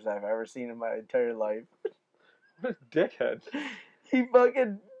funniest pictures I've ever seen in my entire life. What a dickhead. He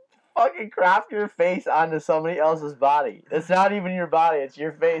fucking cropped your face onto somebody else's body. It's not even your body, it's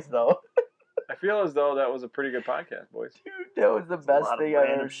your face, though. I feel as though that was a pretty good podcast, boys. Dude, that was the That's a best lot of thing I've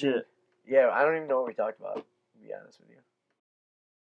random ever seen. shit. Yeah, I don't even know what we talked about, to be honest with you.